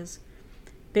soccer is.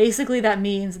 Basically, that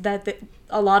means that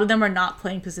a lot of them are not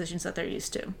playing positions that they're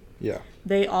used to. Yeah.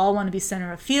 They all want to be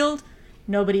center of field.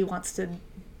 Nobody wants to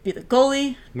be the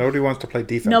goalie. Nobody wants to play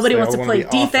defense. Nobody wants to play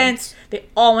defense. They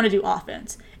all want to do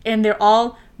offense. And they're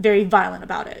all very violent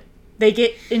about it. They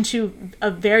get into a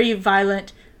very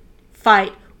violent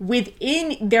fight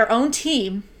within their own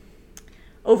team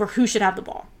over who should have the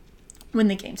ball when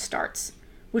the game starts,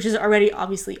 which is already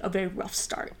obviously a very rough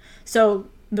start. So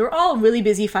they're all really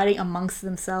busy fighting amongst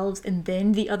themselves and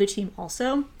then the other team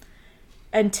also,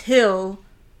 until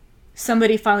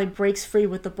somebody finally breaks free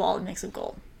with the ball and makes a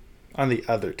goal. On the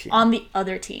other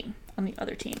team.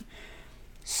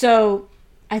 So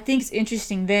I think it's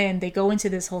interesting then they go into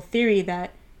this whole theory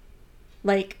that,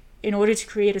 like, in order to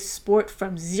create a sport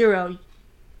from 0,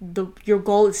 your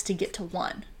goal is to get to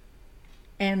 1.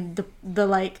 And the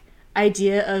like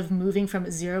idea of moving from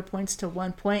 0 points to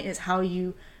 1 point is how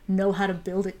you know how to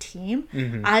build a team.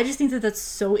 I just think that that's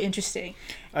so interesting.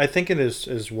 I think it is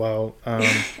as well.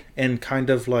 And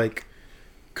kind of like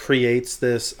creates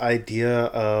this idea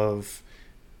of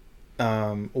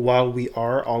while we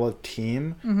are all a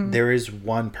team, there is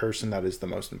one person that is the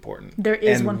most important. There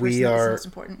is one person that is the most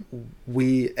important.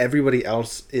 Everybody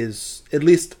else is, at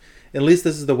least this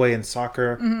is the way in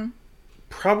soccer.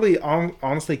 Probably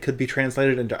honestly could be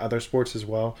translated into other sports as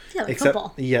well. Yeah, like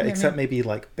football. Yeah, except maybe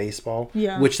like baseball,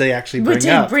 which they actually bring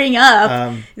up.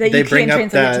 That they you bring can't up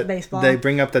translate that it to baseball. they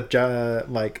bring up that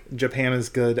like Japan is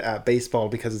good at baseball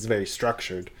because it's very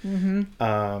structured.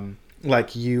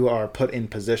 Like you are put in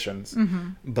positions,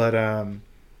 but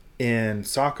in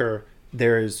soccer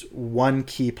there is one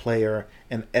key player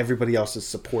and everybody else is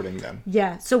supporting them.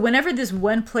 Yeah. So whenever this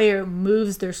one player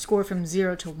moves their score from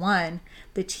 0 to 1,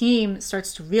 the team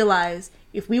starts to realize,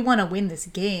 if we want to win this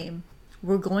game,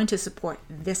 we're going to support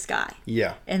this guy.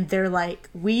 Yeah. And they're like,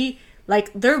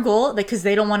 their goal, like, because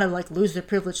they don't want to like lose their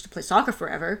privilege to play soccer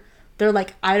forever. They're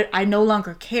like, I no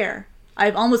longer care.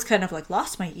 I've almost kind of like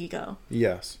lost my ego.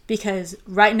 Yes. Because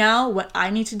right now what I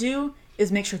need to do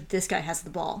is make sure this guy has the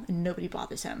ball and nobody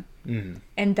bothers him.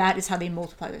 And that is how they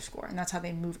multiply their score. And that's how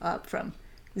they move up from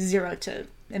 0 to...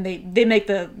 And they make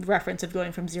the reference of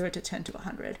going from 0 to 10 to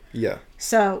 100. Yeah.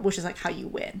 So, which is like how you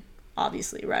win,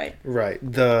 obviously, right? Right.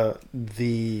 The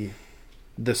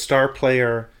star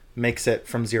player makes it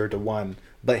from 0 to 1,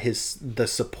 but the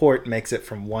support makes it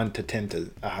from 1 to 10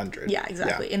 to 100. Yeah,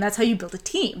 exactly. Yeah. And that's how you build a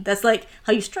team. That's like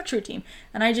how you structure a team.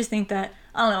 And I just think that,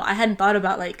 I don't know, I hadn't thought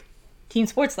about like team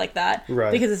sports like that.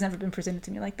 Right. Because it's never been presented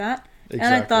to me like that. Exactly.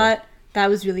 And I thought that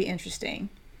was really interesting.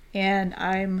 And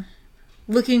I'm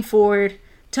looking forward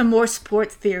to more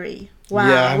sports theory. Wow,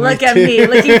 yeah, look at me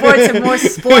looking forward to more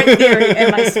sport theory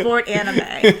in my sport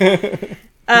anime.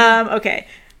 Okay,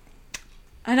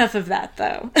 enough of that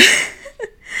though.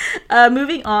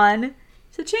 Moving on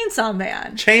to Chainsaw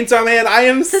Man. Chainsaw Man, I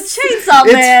am... Chainsaw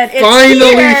Man, it's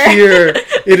finally here.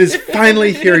 It is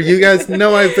finally here. You guys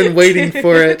know I've been waiting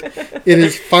for it. It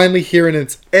is finally here, and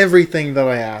it's everything that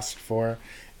I asked for.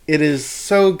 It is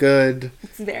so good.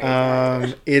 It's very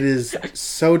good. It is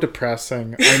so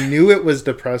depressing. I knew it was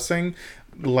depressing.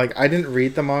 Like, I didn't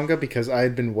read the manga because I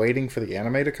had been waiting for the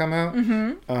anime to come out.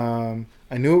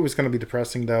 I knew it was going to be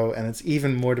depressing, though, and it's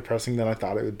even more depressing than I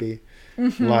thought it would be.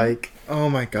 Like, oh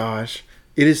my gosh.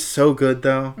 It is so good,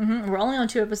 though. We're only on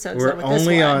 2 episodes, We're though, with this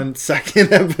only one. on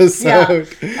second episode.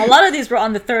 Yeah. A lot of these were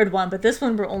on the 3rd one, but this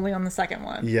one we're only on the 2nd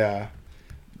one. Yeah.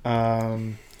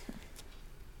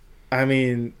 I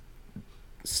mean,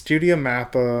 Studio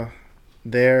Mappa,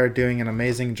 they're doing an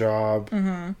amazing job.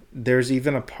 There's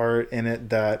even a part in it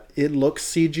that it looks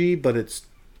CG, but it's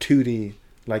 2D,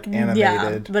 like animated.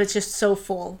 Yeah, but it's just so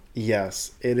full.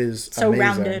 Yes, it is so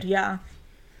amazing. Rounded. Yeah,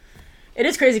 it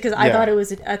is crazy because I thought it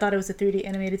was a 3D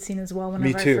animated scene as well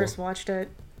whenever I first watched it.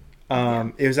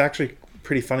 It was actually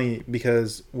pretty funny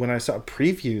because when I saw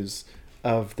previews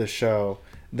of the show,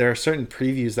 there are certain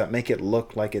previews that make it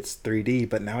look like it's 3D,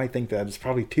 but now I think that it's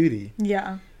probably 2D.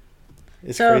 Yeah.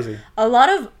 It's crazy. A lot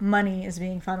of money is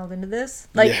being funneled into this.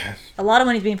 Like, a lot of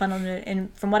money is being funneled into it.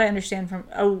 And from what I understand from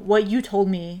what you told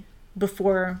me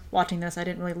before watching this, I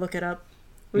didn't really look it up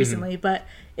recently, but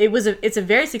it's a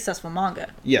very successful manga.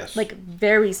 Yes. Like,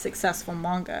 very successful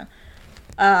manga.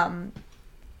 And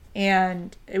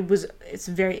it's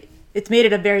made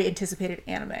it a very anticipated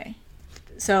anime.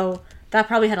 So that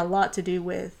probably had a lot to do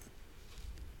with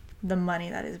the money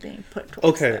that is being put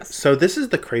towards this. So this is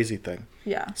the crazy thing.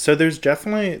 Yeah. So there's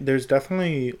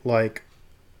definitely like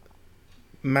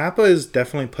Mappa is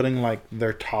definitely putting like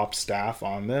their top staff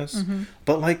on this,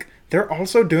 but like they're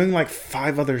also doing like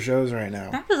 5 other shows right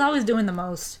now. Mappa's always doing the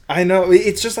most. I know,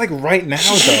 it's just like right now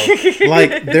though.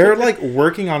 Like they're like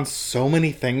working on so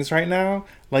many things right now.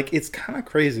 Like it's kind of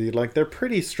crazy. Like they're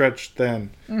pretty stretched thin.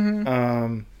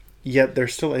 Yet they're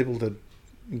still able to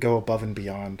go above and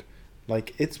beyond.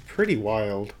 Like, it's pretty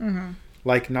wild.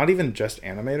 Like, not even just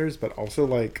animators, but also,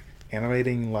 like,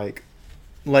 animating, like,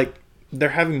 they're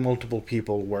having multiple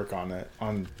people work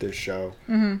on this show.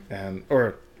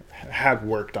 Or had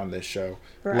worked on this show.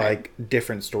 Right. Like,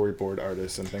 different storyboard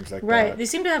artists and things like that. Right. They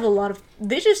seem to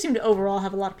just seem to overall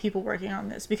have a lot of people working on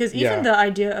this. Because even the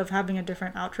idea of having a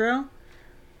different outro,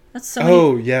 that's so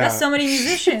many, that's so many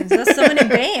musicians. That's so many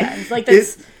bands. Like,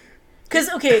 that's... Because,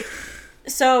 okay,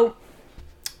 so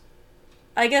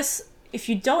I guess if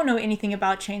you don't know anything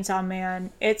about Chainsaw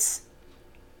Man, it's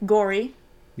gory.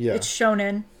 Yeah. It's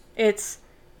shonen. It's,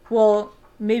 well,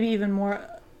 maybe even more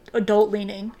adult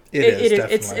leaning. It is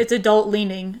definitely. It's adult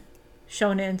leaning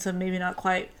shonen, so maybe not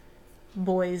quite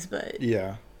boys, but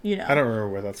yeah. you know. I don't remember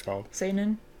what that's called.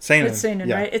 Seinen? Seinen. It's seinen,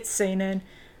 yeah. right? It's seinen.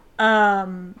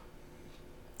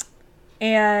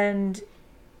 And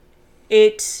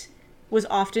it was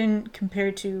often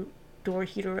compared to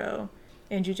Dorohedoro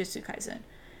in Jujutsu Kaisen.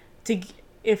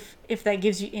 If that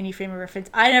gives you any frame of reference.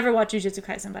 I never watched Jujutsu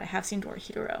Kaisen, but I have seen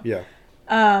Dorohedoro. Yeah.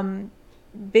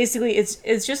 Basically,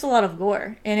 it's just a lot of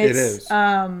gore. And it's, it is.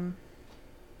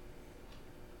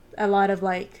 A lot of,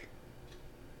 like,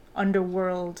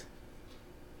 underworld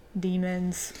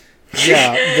demons.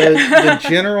 Yeah, the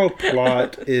general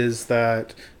plot is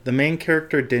that the main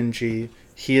character, Denji,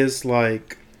 he is,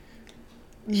 like...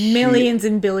 millions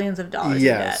and billions of dollars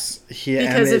yes, in debt.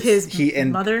 Because of his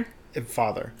mother?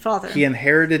 Father. Father. He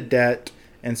inherited debt,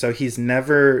 and so he's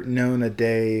never known a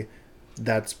day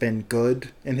that's been good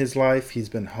in his life. He's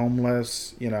been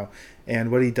homeless, you know, and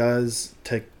what he does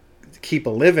to keep a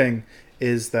living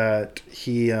is that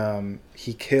he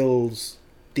kills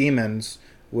demons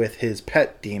with his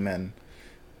pet demon.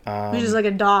 Which is like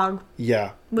a dog.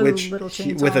 Yeah. With a little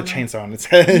chainsaw. With a chainsaw on its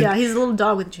head. Yeah, he's a little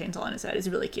dog with a chainsaw on his head. It's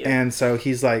really cute. And so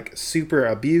he's like super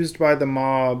abused by the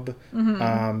mob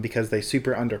because they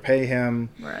super underpay him.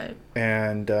 Right.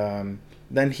 And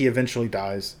then he eventually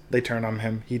dies. They turn on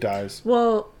him. He dies.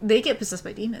 Well, they get possessed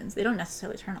by demons. They don't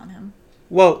necessarily turn on him.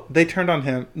 Well, they turned on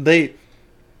him. They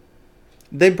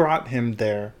brought him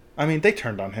there. I mean, they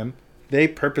turned on him. They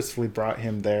purposefully brought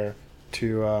him there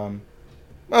to...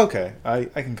 okay, I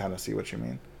can kind of see what you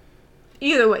mean.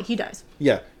 Either way, he dies.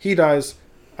 Yeah, he dies.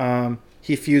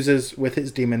 He fuses with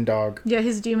his demon dog. Yeah,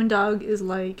 his demon dog is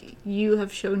like, you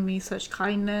have shown me such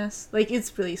kindness. Like,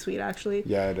 it's really sweet, actually.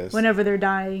 Yeah, it is. Whenever they're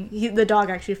dying, the dog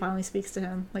actually finally speaks to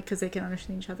him, like, because they can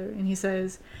understand each other. And he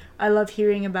says, I love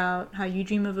hearing about how you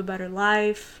dream of a better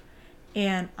life,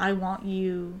 and I want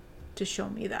you to show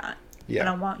me that. Yeah. And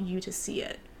I want you to see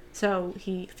it. So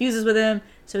he fuses with him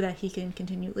so that he can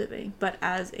continue living, but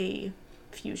as a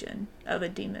fusion of a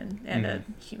demon and a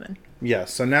human. Yeah,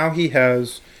 so now he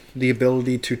has the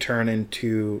ability to turn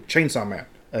into Chainsaw Man,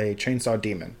 a chainsaw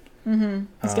demon. Mm-hmm.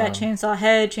 He's got chainsaw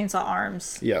head, chainsaw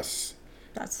arms. Yes.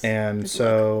 That's and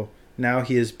so now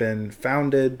he has been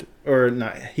found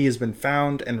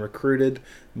and recruited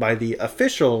by the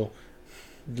official,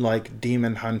 like,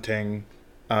 demon hunting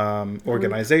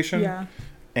organization. Yeah.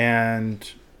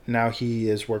 And now he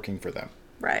is working for them.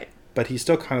 Right. But he's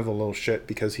still kind of a little shit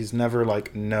because he's never,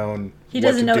 like, known He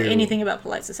doesn't know anything about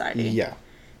polite society. Yeah.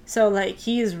 So, like,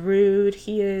 he is rude.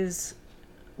 He's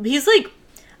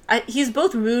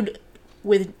both rude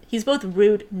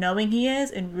knowing he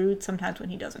is and rude sometimes when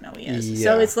he doesn't know he is. Yeah.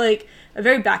 So it's, like, a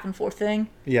very back and forth thing.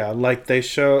 Yeah, like, they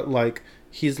show, like,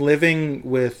 he's living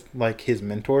with, like, his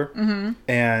mentor. Mm-hmm.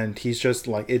 And he's just,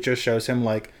 like, it just shows him,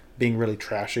 like, being really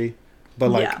trashy. But,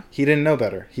 like, he didn't know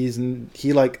better. He,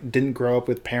 like, didn't grow up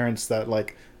with parents that,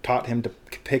 like, taught him to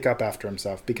pick up after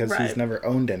himself because he's never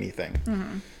owned anything.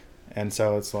 Mm-hmm. And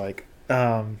so it's like,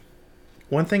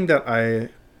 one thing that I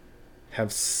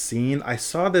have seen, I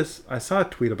saw a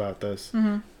tweet about this,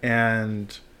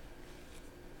 and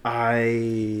I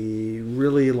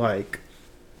really, like,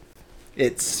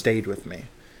 it stayed with me.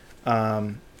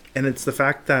 And it's the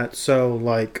fact that, so,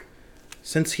 like,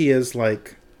 since he is,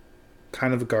 like,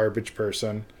 kind of a garbage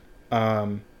person,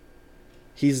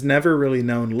 he's never really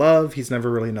known love, he's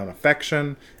never really known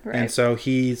affection, and so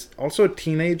he's also a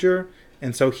teenager,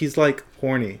 and so he's, like,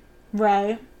 horny.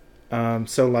 Right.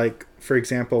 So, like, for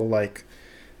example, like,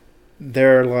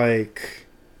 they're like,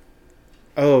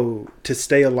 oh, to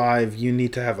stay alive, you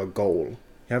need to have a goal.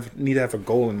 Need to have a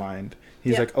goal in mind.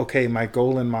 He's like, okay, my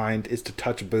goal in mind is to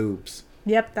touch boobs.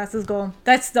 Yep, that's his goal.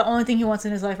 That's the only thing he wants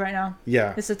in his life right now.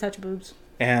 Yeah. Is to touch boobs.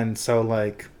 And so,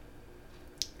 like,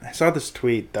 I saw this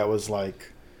tweet that was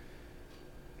like,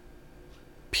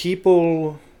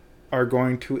 people are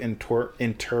going to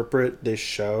interpret this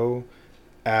show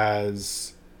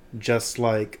as just,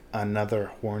 like,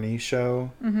 another horny show,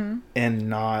 and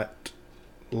not,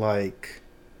 like,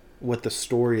 what the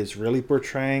story is really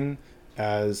portraying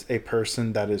as a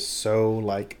person that is so,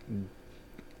 like,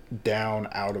 down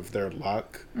out of their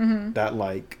luck that,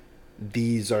 like,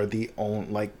 these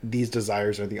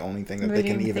desires are the only thing that they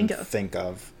can even think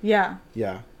of. Yeah.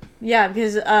 Yeah. Yeah,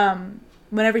 because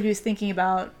whenever he was thinking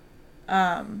about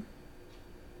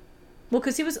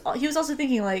because he was also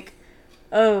thinking, like,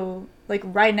 oh, like,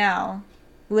 right now,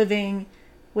 living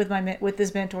with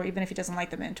this mentor, even if he doesn't like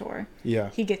the mentor, yeah,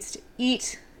 he gets to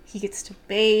eat He gets to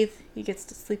bathe. He gets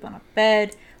to sleep on a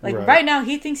bed. Like, Right. right now,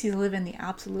 he thinks he's living the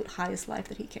absolute highest life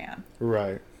that he can.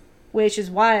 Right. Which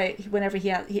is why whenever he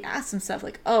asks himself,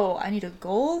 like, oh, I need a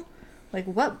goal? Like,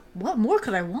 what more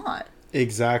could I want?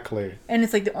 Exactly. And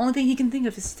it's like the only thing he can think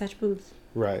of is to touch boobs.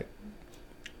 Right.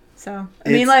 So,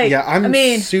 I'm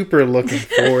super looking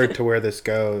forward to where this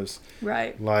goes.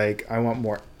 Right. Like, I want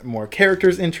more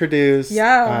characters introduced.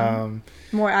 Yeah.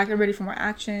 Ready for more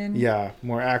action. Yeah,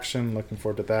 more action. Looking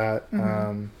forward to that.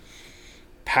 Mm-hmm.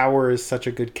 Power is such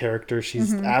a good character.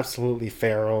 She's Mm-hmm. absolutely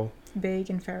feral. Big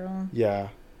and feral. Yeah.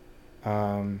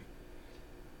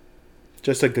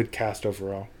 Just a good cast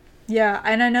overall. Yeah,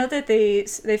 and I know that they've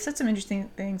said some interesting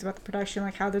things about the production,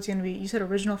 like how there's going to be. You said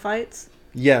original fights.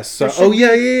 Yes. So, yeah.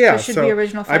 There should be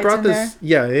original fights I brought in this.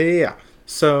 there. Yeah.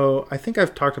 So I think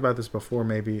I've talked about this before,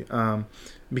 maybe,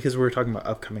 because we were talking about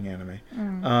upcoming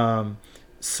anime.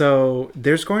 So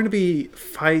there's going to be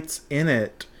fights in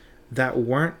it that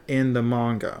weren't in the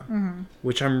manga,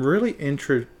 which I'm really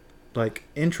interested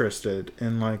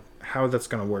in, like how that's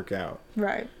going to work out.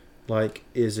 Right. Like,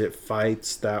 is it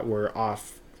fights that were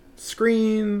off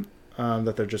screen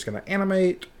that they're just going to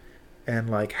animate, and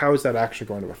like how is that actually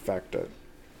going to affect it?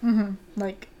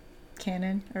 Like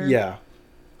canon or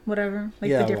whatever.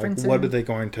 Like yeah, the difference. Like what are they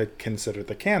going to consider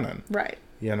the canon? Right.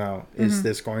 You know, is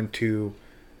this going to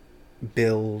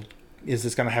build? Is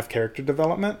this going to have character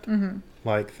development?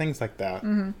 Like things like that.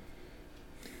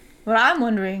 What I'm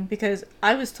wondering, because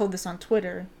I was told this on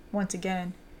Twitter once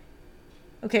again.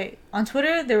 Okay, on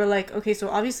Twitter they were like, okay, so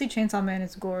obviously Chainsaw Man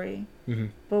is gory,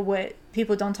 but what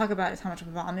people don't talk about is how much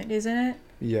vomit is in it.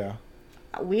 Yeah.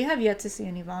 We have yet to see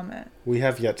any vomit. We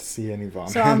have yet to see any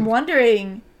vomit. So I'm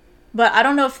wondering, but I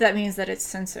don't know if that means that it's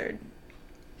censored.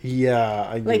 Yeah,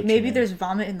 I get like what maybe you mean. there's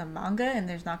vomit in the manga and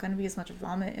there's not going to be as much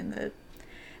vomit in the.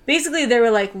 Basically, they were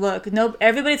like, look, no,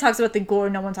 everybody talks about the gore,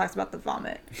 no one talks about the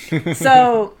vomit.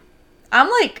 So I'm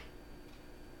like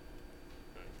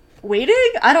waiting.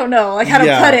 I don't know, like how to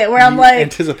put it. Where I'm like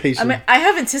anticipation. I mean, I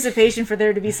have anticipation for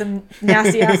there to be some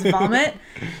nasty ass vomit,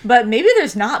 but maybe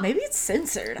there's not. Maybe it's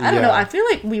censored. I don't know. I feel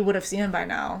like we would have seen it by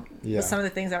now. Yeah. With some of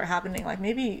the things that were happening, like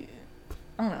maybe.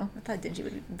 I don't know. I thought Denji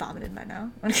would be vomited by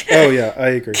now. Oh yeah, I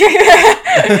agree.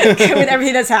 With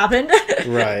everything that's happened.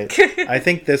 Right. I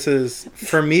think this is,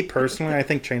 for me personally, I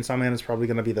think Chainsaw Man is probably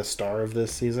going to be the star of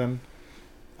this season.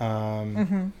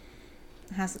 It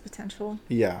has the potential.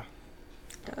 Yeah.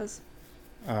 It does.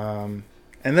 And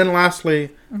then lastly,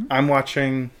 I'm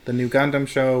watching the new Gundam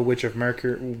show, Witch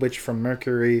from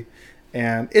Mercury,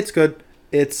 and it's good.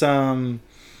 It's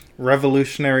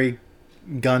revolutionary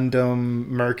Gundam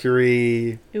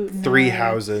Mercury Ooh, no. 3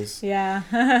 houses.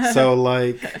 Yeah. So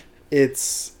like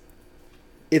it's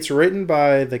written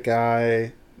by a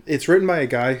guy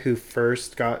who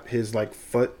first got his like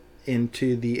foot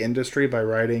into the industry by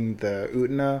writing the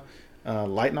Utena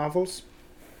light novels.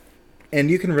 And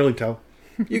you can really tell.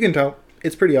 You can tell.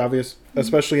 It's pretty obvious,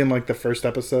 especially in like the first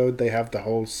episode. They have the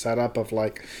whole setup of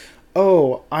like,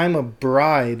 oh, I'm a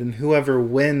bride and whoever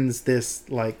wins this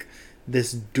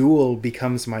duel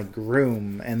becomes my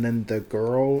groom. And then the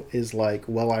girl is like,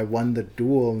 well, I won the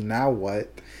duel, now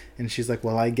what? And she's like,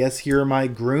 well, I guess you're my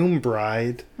groom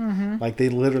bride. Like they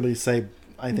literally say,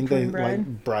 I think they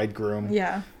like bridegroom.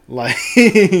 Yeah. Like,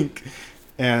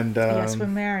 and yes, we're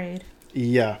married.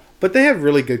 Yeah, but they have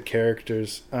really good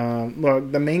characters. Well,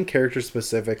 the main character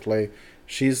specifically,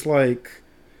 she's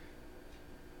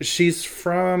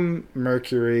from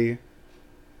Mercury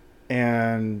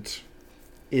and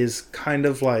is kind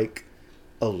of like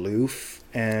aloof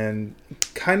and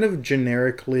kind of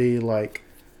generically like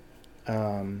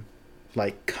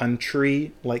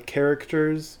country like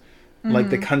characters, like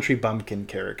the country bumpkin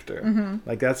character.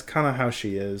 Like that's kind of how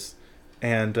she is,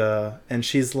 and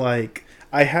she's like,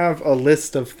 I have a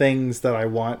list of things that I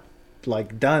want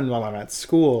like done while I'm at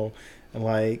school, and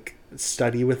like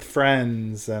study with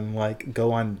friends and like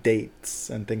go on dates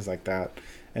and things like that.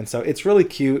 And so it's really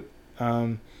cute.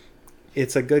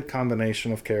 It's a good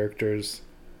combination of characters,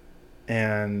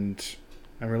 and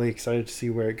I'm really excited to see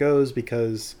where it goes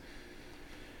because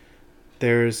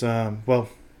there's well,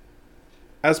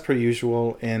 as per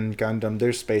usual in Gundam,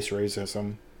 there's space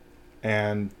racism.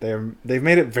 And they've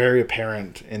made it very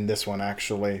apparent in this one,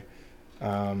 actually.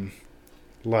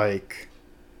 Like,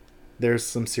 there's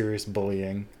some serious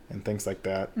bullying and things like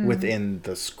that within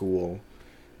the school.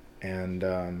 And,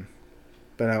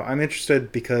 but no, I'm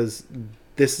interested because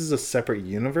this is a separate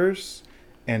universe,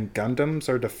 and Gundams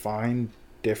are defined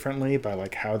differently by,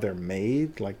 like, how they're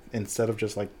made, like, instead of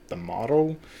just, like, the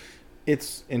model.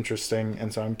 It's interesting,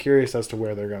 and so I'm curious as to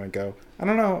where they're going to go. I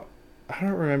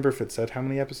don't remember if it said how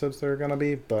many episodes there are going to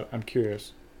be, but I'm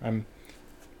curious. I'm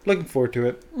looking forward to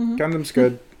it. Gundam's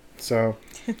good. So,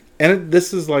 and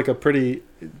this is like a pretty...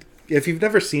 If you've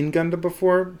never seen Gundam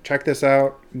before, check this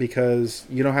out because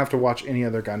you don't have to watch any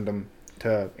other Gundam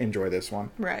to enjoy this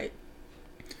one. Right.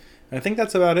 And I think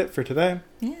that's about it for today.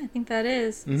 Yeah, I think that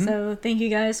is. So thank you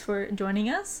guys for joining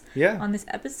us on this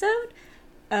episode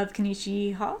of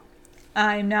Kenichi Ha.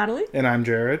 I'm Natalie. And I'm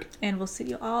Jared. And we'll see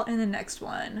you all in the next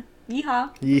one.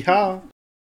 Yeehaw. Yeehaw.